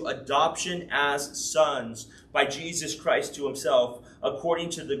us to adoption as sons by Jesus Christ to Himself,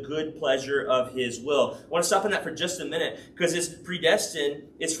 according to the good pleasure of His will. I want to stop on that for just a minute, because this predestined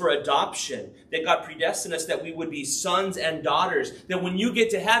is for adoption. That God predestined us that we would be sons and daughters. That when you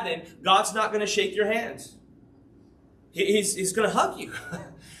get to heaven, God's not going to shake your hand. He's going to hug you.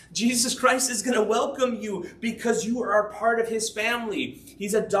 Jesus Christ is going to welcome you because you are a part of His family.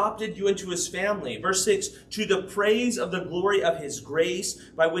 He's adopted you into His family. Verse 6, "To the praise of the glory of His grace,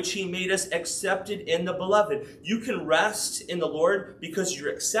 by which He made us accepted in the beloved." You can rest in the Lord because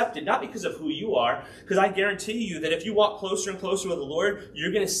you're accepted, not because of who you are. Because I guarantee you that if you walk closer and closer with the Lord,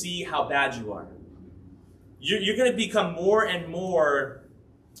 you're going to see how bad you are. You're going to become more and more,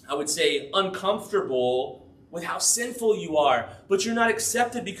 I would say, uncomfortable with how sinful you are. But you're not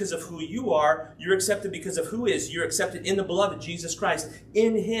accepted because of who you are. You're accepted because of who is. You're accepted in the beloved, Jesus Christ.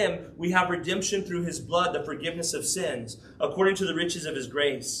 In Him we have redemption through His blood, the forgiveness of sins, according to the riches of His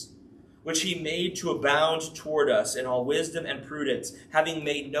grace, which He made to abound toward us in all wisdom and prudence, having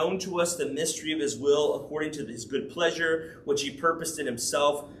made known to us the mystery of His will, according to His good pleasure, which He purposed in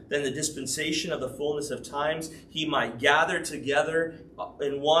Himself, then the dispensation of the fullness of times, He might gather together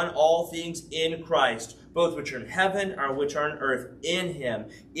in one all things in Christ, both which are in heaven and which are on earth, in Him.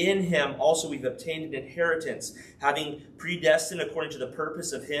 In Him also we've obtained an inheritance, having predestined according to the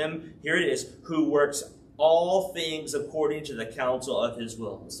purpose of Him, here it is, who works all things according to the counsel of His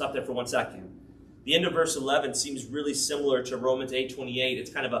will. Let's stop there for 1 second. The end of verse 11 seems really similar to Romans 8:28. It's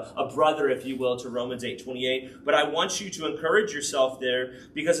kind of a brother, if you will, to Romans 8:28. But I want you to encourage yourself there,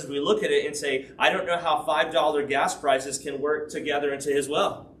 because as we look at it and say, I don't know how $5 gas prices can work together into His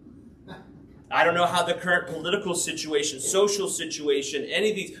will. I don't know how the current political situation, social situation, any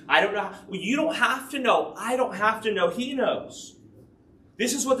of these, I don't know. Well, you don't have to know. I don't have to know. He knows.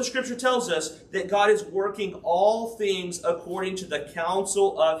 This is what the Scripture tells us, that God is working all things according to the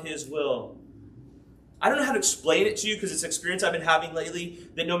counsel of His will. I don't know how to explain it to you, because it's an experience I've been having lately,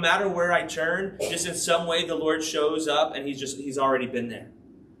 that no matter where I turn, just in some way the Lord shows up and He's already been there.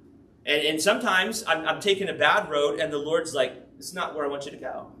 And sometimes I'm taking a bad road and the Lord's like, it's not where I want you to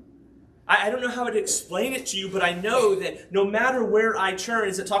go. I don't know how to explain it to you, but I know that no matter where I turn,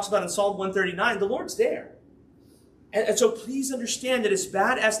 as it talks about in Psalm 139, the Lord's there. And so please understand that as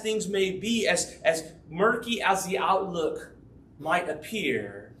bad as things may be, as murky as the outlook might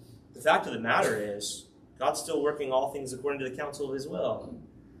appear, the fact of the matter is, God's still working all things according to the counsel of His will.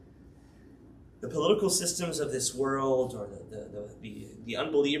 The political systems of this world, or the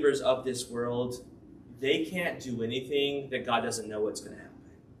unbelievers of this world, they can't do anything that God doesn't know what's going to happen.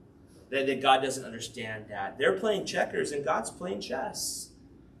 That God doesn't understand that. They're playing checkers and God's playing chess.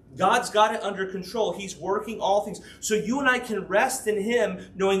 God's got it under control. He's working all things. So you and I can rest in Him,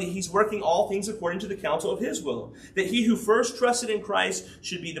 knowing that He's working all things according to the counsel of His will. That He who first trusted in Christ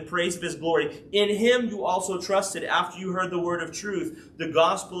should be the praise of His glory. In Him you also trusted after you heard the word of truth, the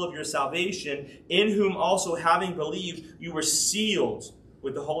gospel of your salvation, in whom also having believed you were sealed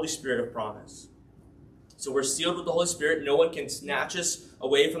with the Holy Spirit of promise. So we're sealed with the Holy Spirit. No one can snatch us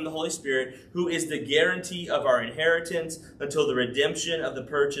away from the Holy Spirit, who is the guarantee of our inheritance until the redemption of the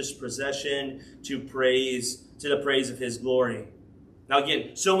purchased possession to the praise of His glory. Now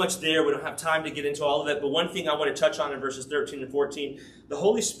again, so much there. We don't have time to get into all of it. But one thing I want to touch on in verses 13 and 14, the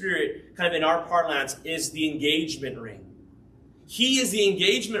Holy Spirit, kind of in our parlance, is the engagement ring. He is the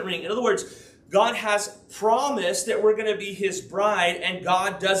engagement ring. In other words, God has promised that we're going to be His bride, and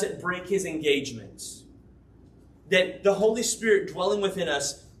God doesn't break His engagements. That the Holy Spirit dwelling within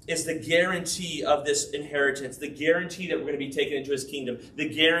us is the guarantee of this inheritance, the guarantee that we're going to be taken into His kingdom, the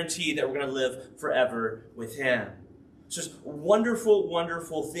guarantee that we're going to live forever with Him. It's just wonderful,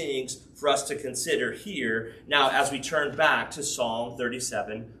 wonderful things for us to consider here. Now, as we turn back to Psalm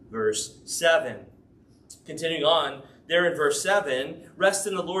 37, verse 7. Continuing on, there in verse 7, rest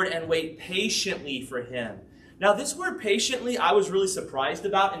in the Lord and wait patiently for him. Now, this word patiently, I was really surprised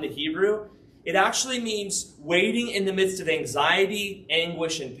about in the Hebrew. It actually means waiting in the midst of anxiety,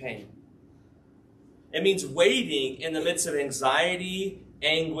 anguish, and pain. It means waiting in the midst of anxiety,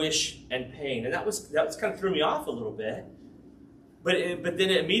 anguish, and pain. And that was kind of threw me off a little bit. But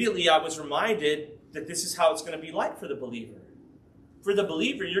then immediately I was reminded that this is how it's going to be like for the believer. For the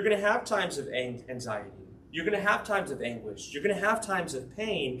believer, you're going to have times of anxiety. You're going to have times of anguish. You're going to have times of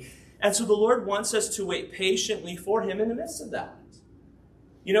pain. And so the Lord wants us to wait patiently for him in the midst of that.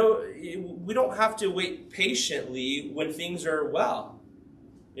 You know, we don't have to wait patiently when things are well.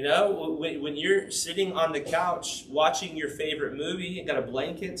 You know, when you're sitting on the couch watching your favorite movie, you got a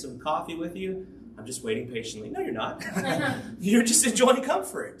blanket, some coffee with you, I'm just waiting patiently. No, you're not. You're just enjoying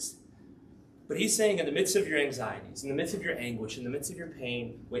comfort. But he's saying in the midst of your anxieties, in the midst of your anguish, in the midst of your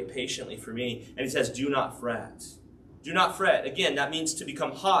pain, wait patiently for me. And he says, do not fret. Do not fret. Again, that means to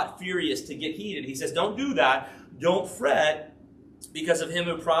become hot, furious, to get heated. He says, don't do that. Don't fret because of him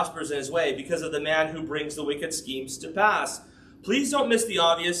who prospers in his way, because of the man who brings the wicked schemes to pass. Please don't miss the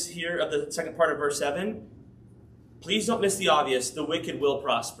obvious here of the second part of verse 7. Please don't miss the obvious. The wicked will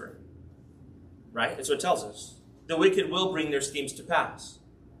prosper. Right? That's what it tells us. The wicked will bring their schemes to pass.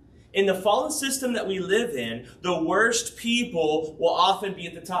 In the fallen system that we live in, the worst people will often be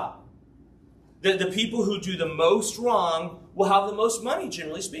at the top. The people who do the most wrong will have the most money,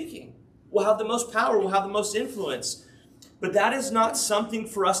 generally speaking. Will have the most power, will have the most influence. But that is not something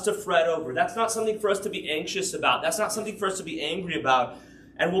for us to fret over. That's not something for us to be anxious about. That's not something for us to be angry about.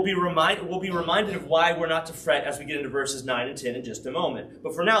 And we'll be reminded of why we're not to fret as we get into verses 9 and 10 in just a moment.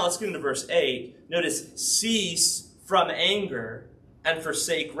 But for now, let's get into verse 8. Notice, cease from anger and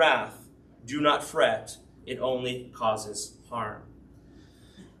forsake wrath. Do not fret. It only causes harm.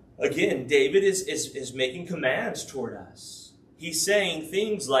 Again, David is making commands toward us. He's saying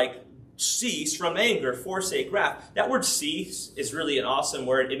things like, cease from anger, forsake wrath. That word cease is really an awesome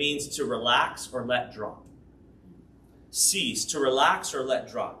word. It means to relax or let drop. Cease, to relax or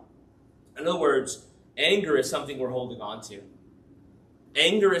let drop. In other words, anger is something we're holding on to.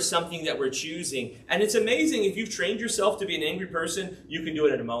 Anger is something that we're choosing. And it's amazing, if you've trained yourself to be an angry person, you can do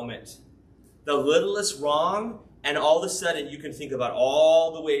it in a moment. The littlest wrong, and all of a sudden you can think about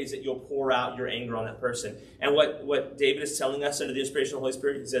all the ways that you'll pour out your anger on that person. And what David is telling us under the inspiration of the Holy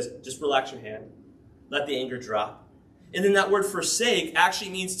Spirit, he says, just relax your hand. Let the anger drop. And then that word forsake actually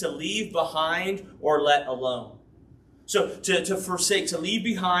means to leave behind or let alone. So to forsake, to leave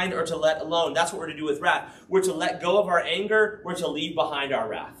behind or to let alone, that's what we're to do with wrath. We're to let go of our anger. We're to leave behind our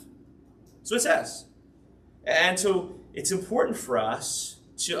wrath. So it says. And so it's important for us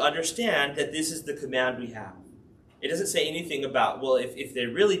to understand that this is the command we have. It doesn't say anything about, well, if they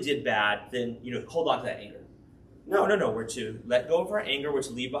really did bad, then, hold on to that anger. No. We're to let go of our anger. We're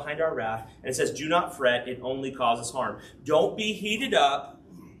to leave behind our wrath. And it says, do not fret. It only causes harm. Don't be heated up.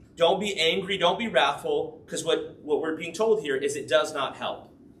 Don't be angry. Don't be wrathful. Because what we're being told here is it does not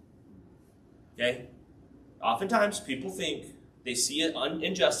help. Okay? Oftentimes, people think they see an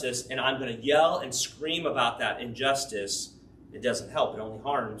injustice, and I'm going to yell and scream about that injustice. It doesn't help. It only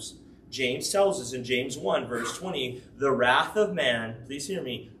harms. James tells us in James 1, verse 20, the wrath of man, please hear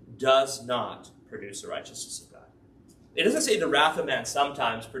me, does not produce the righteousness of God. It doesn't say the wrath of man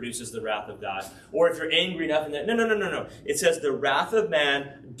sometimes produces the wrath of God. Or if you're angry enough in that. No. It says the wrath of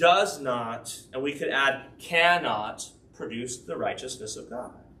man does not, and we could add cannot, produce the righteousness of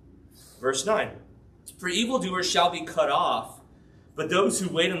God. Verse 9, for evildoers shall be cut off, but those who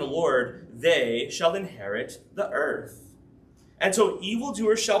wait on the Lord, they shall inherit the earth. And so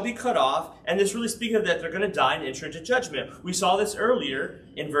evildoers shall be cut off, and this really speaking of that they're going to die and enter into judgment. We saw this earlier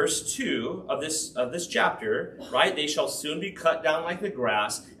in verse 2 of this chapter, right? They shall soon be cut down like the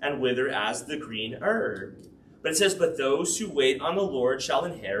grass and wither as the green herb. But it says, but those who wait on the Lord shall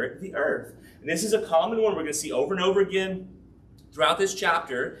inherit the earth. And this is a common one we're going to see over and over again throughout this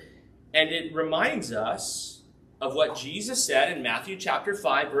chapter, and it reminds us of what Jesus said in Matthew chapter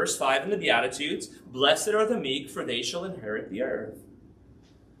 5, verse 5 in the Beatitudes, blessed are the meek, for they shall inherit the earth.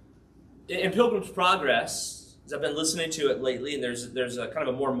 In Pilgrim's Progress, as I've been listening to it lately, and there's a kind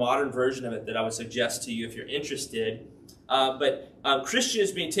of a more modern version of it that I would suggest to you if you're interested, but Christian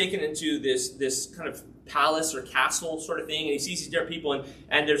is being taken into this kind of palace or castle sort of thing, and he sees these different people,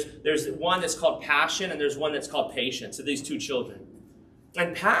 and there's one that's called Passion, and there's one that's called Patience, so these two children.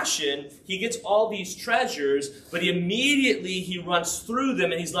 And Passion, he gets all these treasures, but immediately he runs through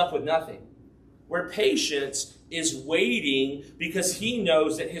them and he's left with nothing. where patience is waiting because he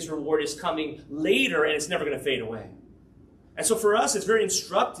knows that his reward is coming later and it's never going to fade away. And so for us, it's very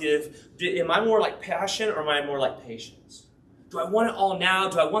instructive. Am I more like passion or am I more like patience? Do I want it all now?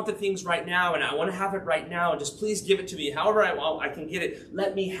 Do I want the things right now? And I want to have it right now. And just please give it to me. However I can get it,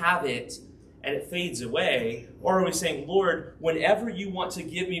 let me have it. And it fades away. Or are we saying, Lord, whenever you want to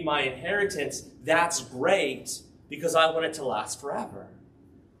give me my inheritance, that's great because I want it to last forever.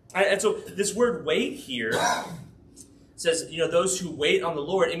 And so this word wait here says, those who wait on the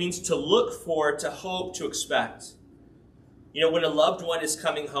Lord, it means to look for, to hope, to expect. When a loved one is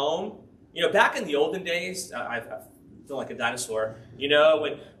coming home, back in the olden days, I feel like a dinosaur.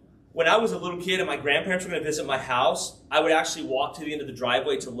 When I was a little kid and my grandparents were going to visit my house, I would actually walk to the end of the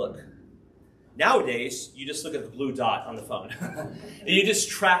driveway to look. Nowadays, you just look at the blue dot on the phone. And you just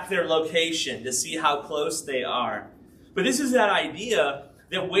track their location to see how close they are. But this is that idea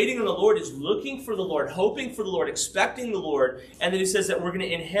that waiting on the Lord is looking for the Lord, hoping for the Lord, expecting the Lord. And then he says that we're going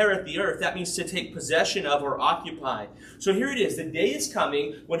to inherit the earth. That means to take possession of or occupy. So here it is. The day is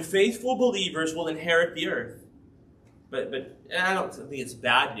coming when faithful believers will inherit the earth. But I don't think it's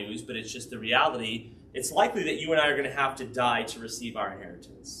bad news, but it's just the reality. It's likely that you and I are going to have to die to receive our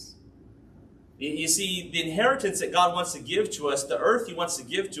inheritance. You see, the inheritance that God wants to give to us, the earth he wants to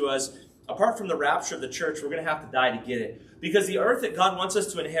give to us, apart from the rapture of the church, we're going to have to die to get it. Because the earth that God wants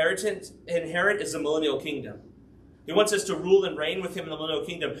us to inherit is the millennial kingdom. He wants us to rule and reign with him in the millennial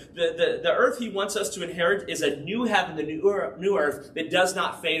kingdom. The earth he wants us to inherit is a new heaven, the new earth that does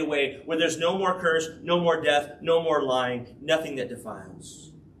not fade away, where there's no more curse, no more death, no more lying, nothing that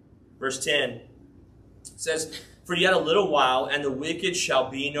defiles. Verse 10 says, "For yet a little while, and the wicked shall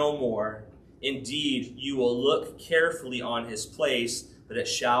be no more. Indeed, you will look carefully on his place, but it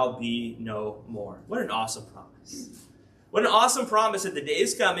shall be no more." What an awesome promise. What an awesome promise that the day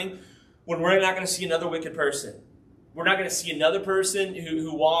is coming when we're not going to see another wicked person. We're not going to see another person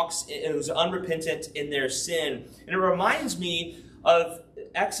who walks and who's unrepentant in their sin. And it reminds me of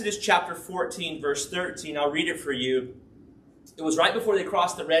Exodus chapter 14, verse 13. I'll read it for you. It was right before they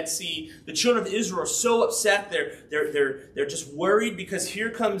crossed the Red Sea. The children of Israel are so upset. They're just worried because here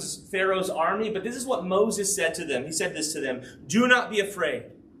comes Pharaoh's army. But this is what Moses said to them. He said this to them: "Do not be afraid.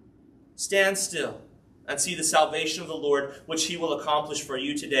 Stand still and see the salvation of the Lord, which he will accomplish for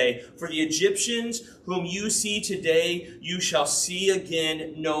you today. For the Egyptians whom you see today, you shall see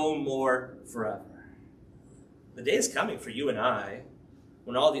again no more forever." The day is coming for you and I,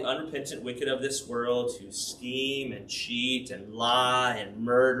 when all the unrepentant wicked of this world who scheme and cheat and lie and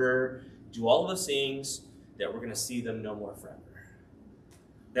murder, do all of those things, that we're going to see them no more forever.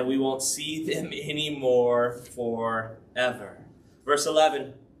 That we won't see them anymore forever. Verse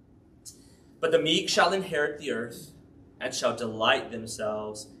 11, "But the meek shall inherit the earth and shall delight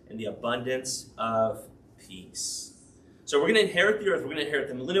themselves in the abundance of peace." So we're going to inherit the earth. We're going to inherit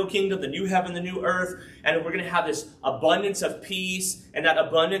the millennial kingdom, the new heaven, the new earth. And we're going to have this abundance of peace. And that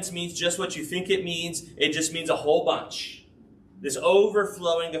abundance means just what you think it means. It just means a whole bunch. This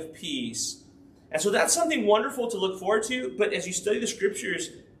overflowing of peace. And so that's something wonderful to look forward to. But as you study the scriptures,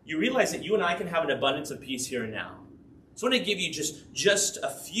 you realize that you and I can have an abundance of peace here and now. So I want to give you just a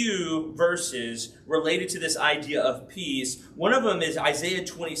few verses related to this idea of peace. One of them is Isaiah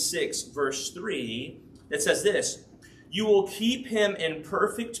 26, verse 3, that says this: "You will keep him in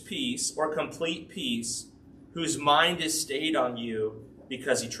perfect peace," or complete peace, "whose mind is stayed on you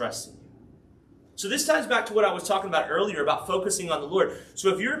because he trusts in you." So this ties back to what I was talking about earlier about focusing on the Lord. So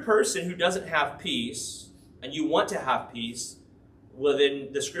if you're a person who doesn't have peace and you want to have peace, well,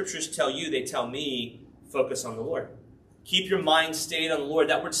 then the scriptures tell you, they tell me, focus on the Lord. Keep your mind stayed on the Lord.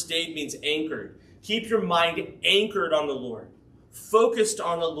 That word stayed means anchored. Keep your mind anchored on the Lord. Focused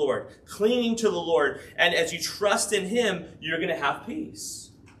on the Lord, clinging to the Lord, and as you trust in him, you're going to have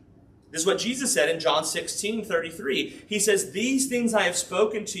peace. This is what Jesus said in John 16:33. He says, "These things I have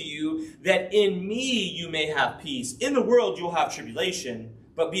spoken to you, that in me you may have peace. In the world you'll have tribulation,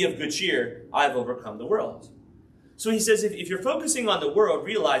 but be of good cheer. I have overcome the world." So he says, if you're focusing on the world,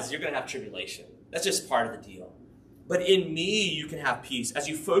 realize you're going to have tribulation. That's just part of the deal. But in me you can have peace. As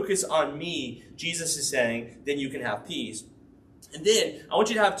you focus on me, Jesus is saying, then you can have peace. And then I want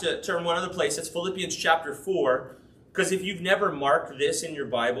you to have to turn one other place. That's Philippians chapter 4. Because if you've never marked this in your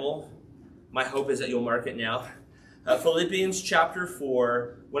Bible, my hope is that you'll mark it now. Philippians chapter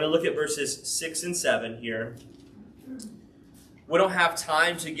 4. I want to look at verses 6 and 7 here. We don't have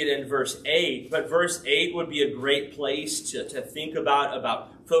time to get in verse 8, but verse 8 would be a great place to think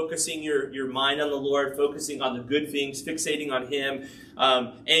about focusing your mind on the Lord, focusing on the good things, fixating on Him,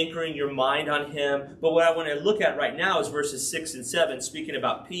 anchoring your mind on Him. But what I want to look at right now is verses 6 and 7, speaking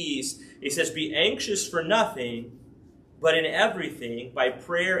about peace. It says, be anxious for nothing, but in everything, by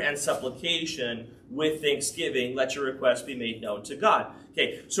prayer and supplication, with thanksgiving, let your requests be made known to God.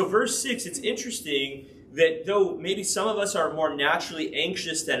 Okay, so verse 6, it's interesting that though maybe some of us are more naturally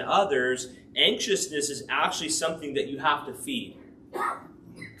anxious than others, anxiousness is actually something that you have to feed.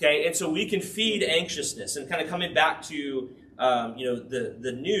 Okay, and so we can feed anxiousness. And kind of coming back to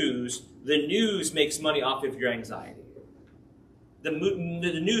the news makes money off of your anxiety. The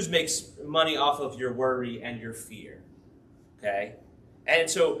news makes money off of your worry and your fear. Okay, and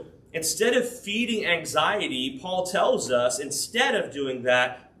so instead of feeding anxiety, Paul tells us, instead of doing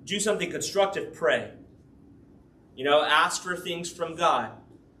that, do something constructive, pray. Ask for things from God.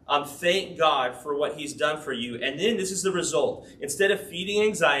 Thank God for what He's done for you. And then this is the result. Instead of feeding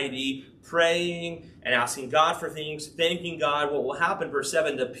anxiety, praying and asking God for things, thanking God, what will happen? Verse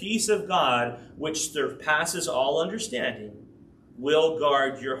 7, the peace of God, which surpasses all understanding, will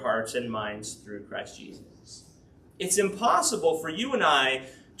guard your hearts and minds through Christ Jesus. It's impossible for you and I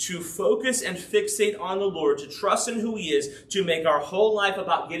to focus and fixate on the Lord, to trust in who He is, to make our whole life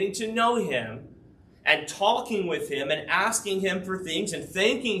about getting to know Him, and talking with Him and asking Him for things and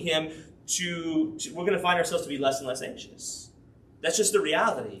thanking Him we're going to find ourselves to be less and less anxious. That's just the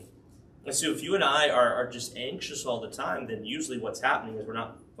reality. And so if you and I are just anxious all the time, then usually what's happening is we're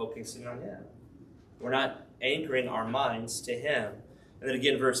not focusing on Him. We're not anchoring our minds to Him. And then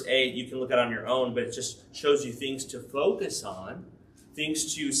again, verse 8, you can look at it on your own, but it just shows you things to focus on,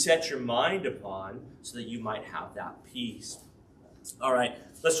 things to set your mind upon so that you might have that peace. All right,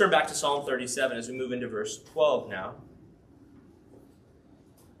 let's turn back to Psalm 37 as we move into verse 12 now.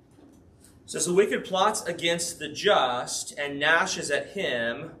 It says, the wicked plots against the just and gnashes at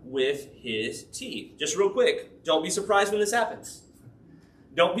him with his teeth. Just real quick, don't be surprised when this happens.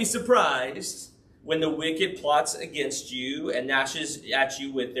 Don't be surprised when the wicked plots against you and gnashes at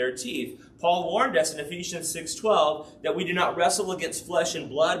you with their teeth. Paul warned us in Ephesians 6:12 that we do not wrestle against flesh and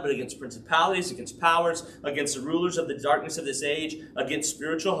blood, but against principalities, against powers, against the rulers of the darkness of this age, against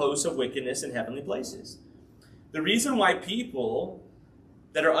spiritual hosts of wickedness in heavenly places. The reason why people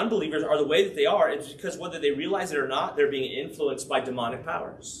that are unbelievers are the way that they are is because whether they realize it or not, they're being influenced by demonic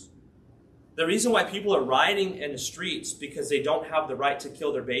powers. The reason why people are rioting in the streets because they don't have the right to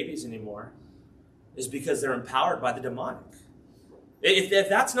kill their babies anymore is because they're empowered by the demonic. If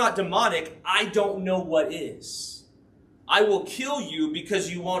that's not demonic, I don't know what is. I will kill you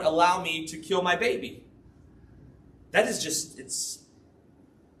because you won't allow me to kill my baby. That is just,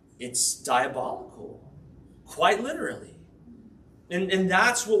 it's diabolical, quite literally. And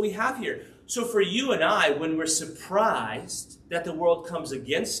that's what we have here. So for you and I, when we're surprised that the world comes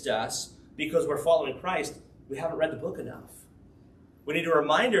against us because we're following Christ, we haven't read the book enough. We need to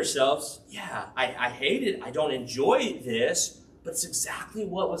remind ourselves, yeah, I hate it. I don't enjoy this. But it's exactly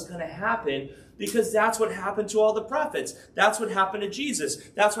what was going to happen because that's what happened to all the prophets. That's what happened to Jesus.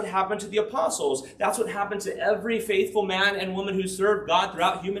 That's what happened to the apostles. That's what happened to every faithful man and woman who served God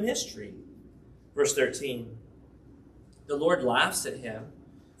throughout human history. Verse 13, the Lord laughs at him,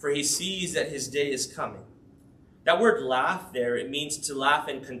 for he sees that his day is coming. That word laugh there, it means to laugh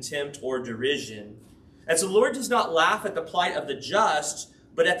in contempt or derision. And so the Lord does not laugh at the plight of the just,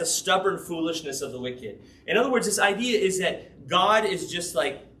 but at the stubborn foolishness of the wicked. In other words, this idea is that God is just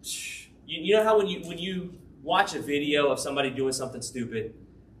like, you know how when you watch a video of somebody doing something stupid,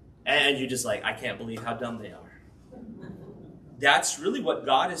 and you're just like, I can't believe how dumb they are. That's really what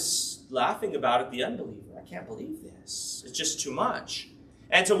God is laughing about at the unbeliever. I can't believe this. It's just too much.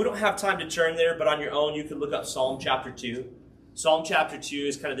 And so we don't have time to turn there, but on your own, you can look up Psalm chapter 2. Psalm chapter 2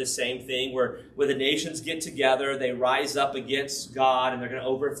 is kind of the same thing where the nations get together, they rise up against God, and they're going to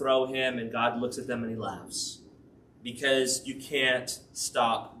overthrow him, and God looks at them and he laughs. Because you can't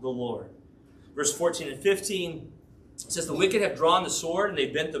stop the Lord. Verse 14 and 15 says, the wicked have drawn the sword, and they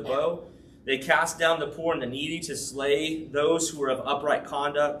bent the bow. They cast down the poor and the needy to slay those who are of upright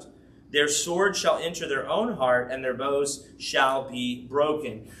conduct. Their sword shall enter their own heart, and their bows shall be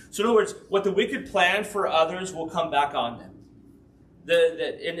broken. So in other words, what the wicked plan for others will come back on them.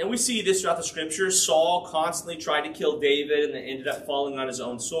 And we see this throughout the scriptures. Saul constantly tried to kill David and then ended up falling on his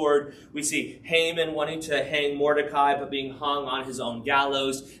own sword. We see Haman wanting to hang Mordecai but being hung on his own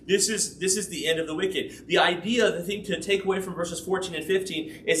gallows. This is the end of the wicked. The idea, the thing to take away from verses 14 and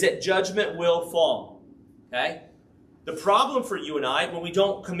 15 is that judgment will fall. Okay? The problem for you and I, when we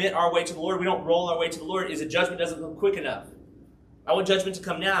don't commit our way to the Lord, we don't roll our way to the Lord, is that judgment doesn't come quick enough. I want judgment to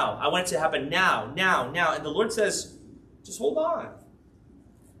come now. I want it to happen now, now, now. And the Lord says, just hold on.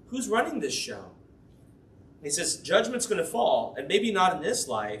 Who's running this show? He says, judgment's going to fall, and maybe not in this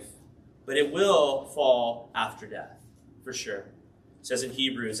life, but it will fall after death, for sure. It says in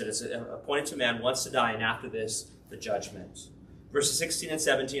Hebrews that it's appointed to man once to die, and after this, the judgment. Verses 16 and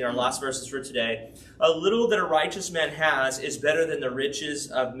 17, our last verses for today. A little that a righteous man has is better than the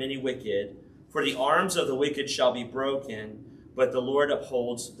riches of many wicked, for the arms of the wicked shall be broken, but the Lord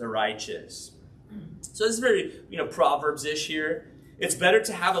upholds the righteous. So this is very, Proverbs-ish here. It's better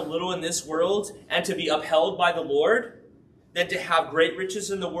to have a little in this world and to be upheld by the Lord than to have great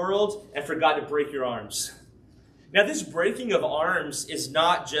riches in the world and for God to break your arms. Now, this breaking of arms is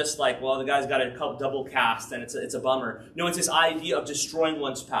not just like, well, the guy's got a double cast and it's a bummer. No, it's this idea of destroying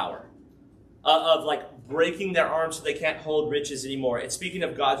one's power, of like breaking their arms so they can't hold riches anymore. It's speaking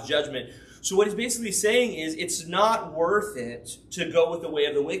of God's judgment. So what he's basically saying is it's not worth it to go with the way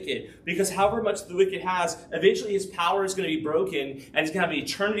of the wicked, because however much the wicked has, eventually his power is going to be broken and he's going to have an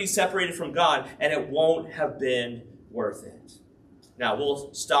eternity separated from God, and it won't have been worth it. Now,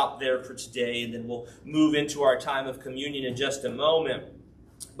 we'll stop there for today, and then we'll move into our time of communion in just a moment.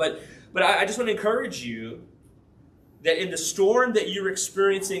 But I just want to encourage you that in the storm that you're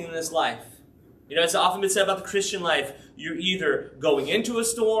experiencing in this life, it's often been said about the Christian life, you're either going into a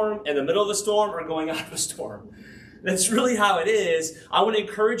storm, in the middle of a storm, or going out of a storm. That's really how it is. I want to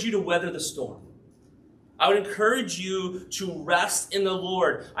encourage you to weather the storm. I would encourage you to rest in the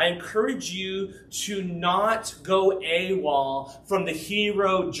Lord. I encourage you to not go AWOL from the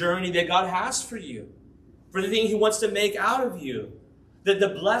hero journey that God has for you, for the thing he wants to make out of you,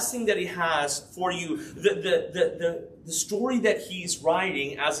 the blessing that he has for you, the story that he's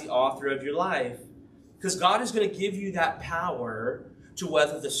writing as the author of your life. Because God is going to give you that power to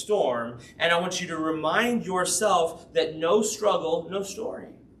weather the storm. And I want you to remind yourself that no struggle, no story.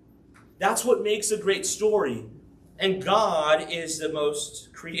 That's what makes a great story. And God is the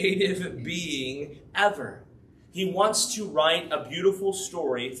most creative being ever. He wants to write a beautiful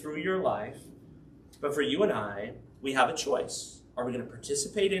story through your life. But for you and I, we have a choice. Are we going to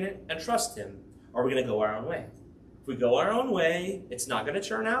participate in it and trust him? Or are we going to go our own way? If we go our own way, it's not going to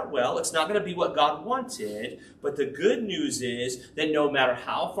turn out well. It's not going to be what God wanted. But the good news is that no matter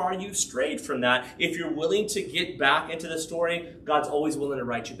how far you've strayed from that, if you're willing to get back into the story, God's always willing to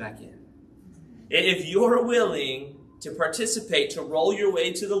write you back in. If you're willing to participate, to roll your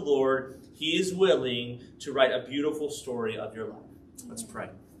way to the Lord, he is willing to write a beautiful story of your life. Let's pray.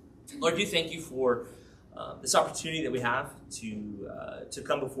 Lord, we thank you for this opportunity that we have to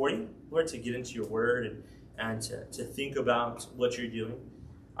come before you, Lord, to get into your word and to think about what you're doing.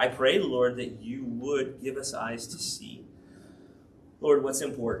 I pray, Lord, that you would give us eyes to see, Lord, what's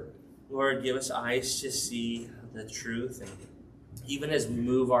important. Lord, give us eyes to see the truth. And even as we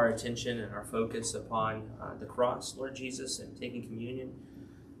move our attention and our focus upon the cross, Lord Jesus, and taking communion,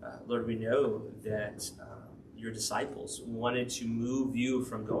 Lord, we know that your disciples wanted to move you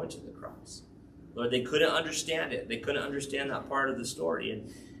from going to the cross. Lord, they couldn't understand it. They couldn't understand that part of the story.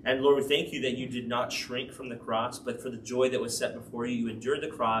 And Lord, we thank you that you did not shrink from the cross, but for the joy that was set before you, you endured the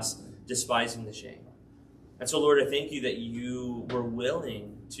cross, despising the shame. And so, Lord, I thank you that you were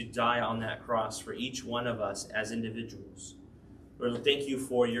willing to die on that cross for each one of us as individuals. Lord, thank you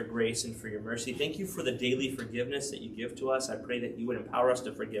for your grace and for your mercy. Thank you for the daily forgiveness that you give to us. I pray that you would empower us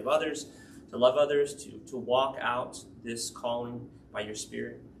to forgive others, to love others, to walk out this calling by your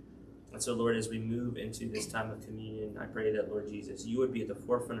Spirit. And so, Lord, as we move into this time of communion, I pray that, Lord Jesus, you would be at the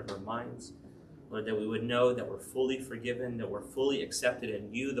forefront of our minds. Lord, that we would know that we're fully forgiven, that we're fully accepted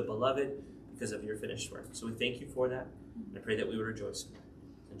in you, the beloved, because of your finished work. So we thank you for that, and I pray that we would rejoice in that.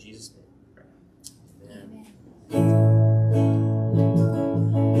 In Jesus' name, I pray. Amen. Amen.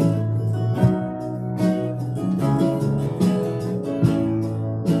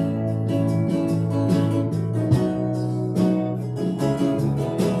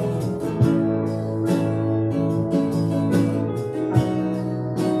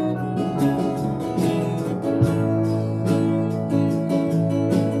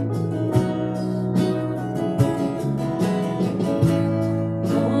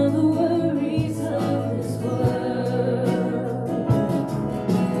 All the worries of this world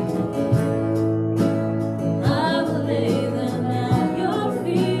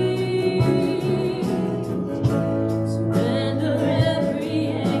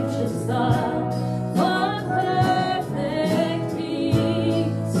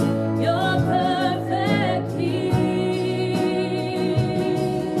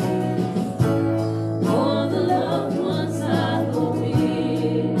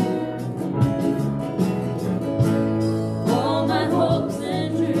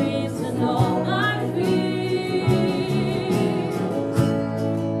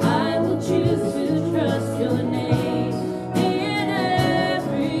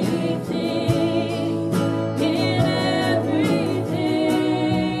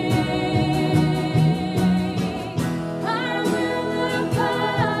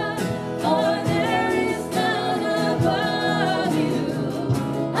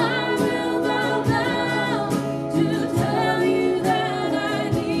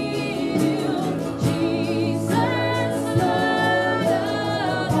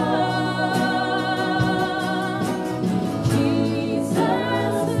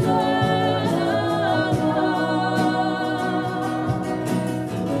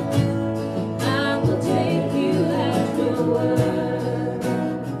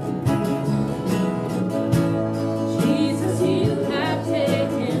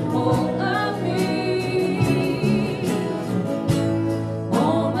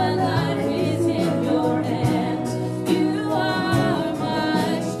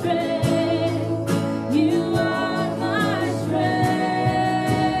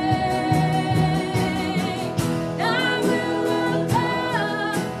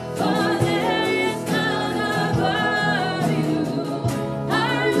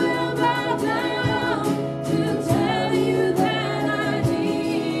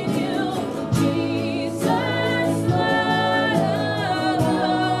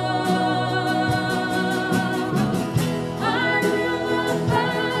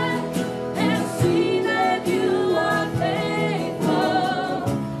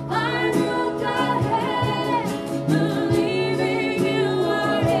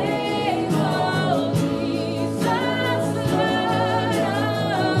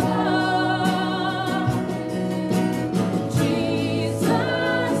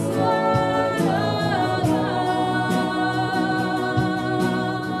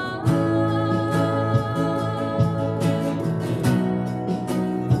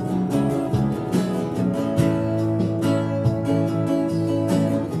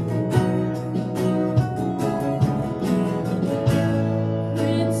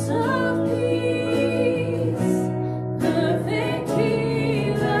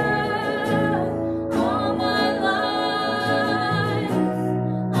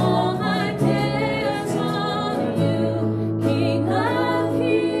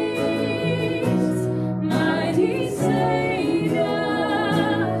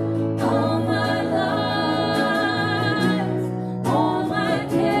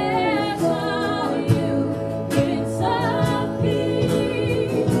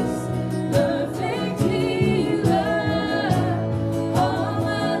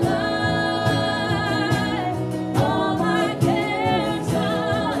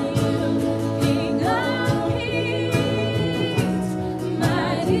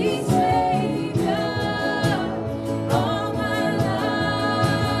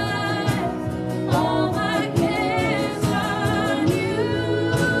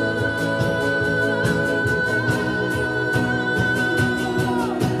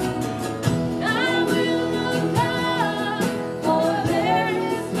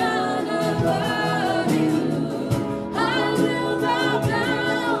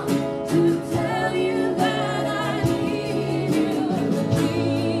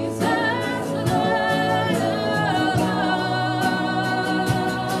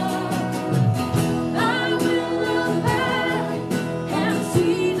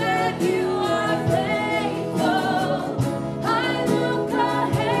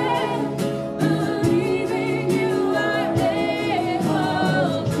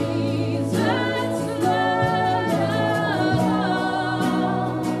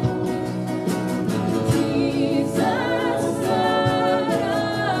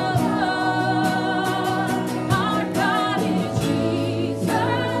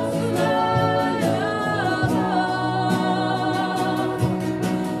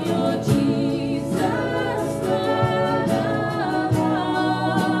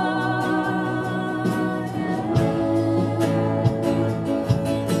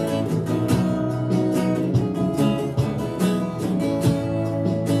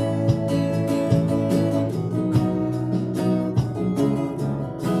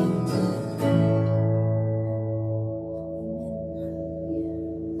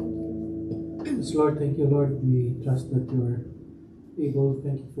Yes, Lord, thank you, Lord. We trust that you are able.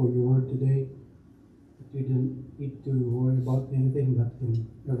 Thank you for your word today. That we didn't need to worry about anything, but in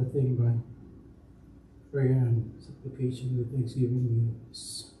everything by prayer and supplication with thanksgiving, we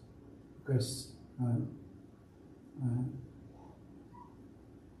request, uh, uh,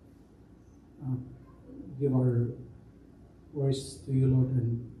 give our voice to you, Lord,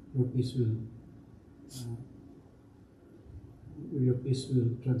 and your peace will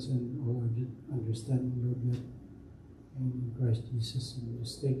transcend all our understanding, Lord God, in Christ Jesus. And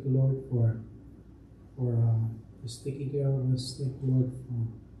just thank you, Lord, for just taking care of us. Thank you, Lord, for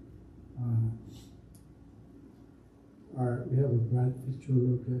we have a bright future,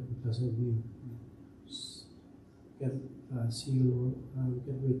 Lord God, because of you. Just can see you, Lord. We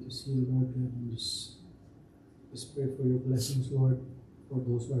can't wait to see you, Lord God, and just pray for your blessings, Lord, for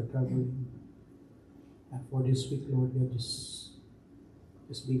those who are traveling. And for this week, Lord God,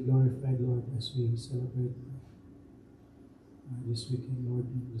 just be glorified, Lord, as we celebrate this weekend, Lord,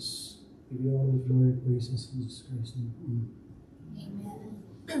 and just give you all the glory and praises in Jesus Christ's name.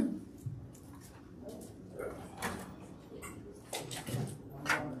 Amen.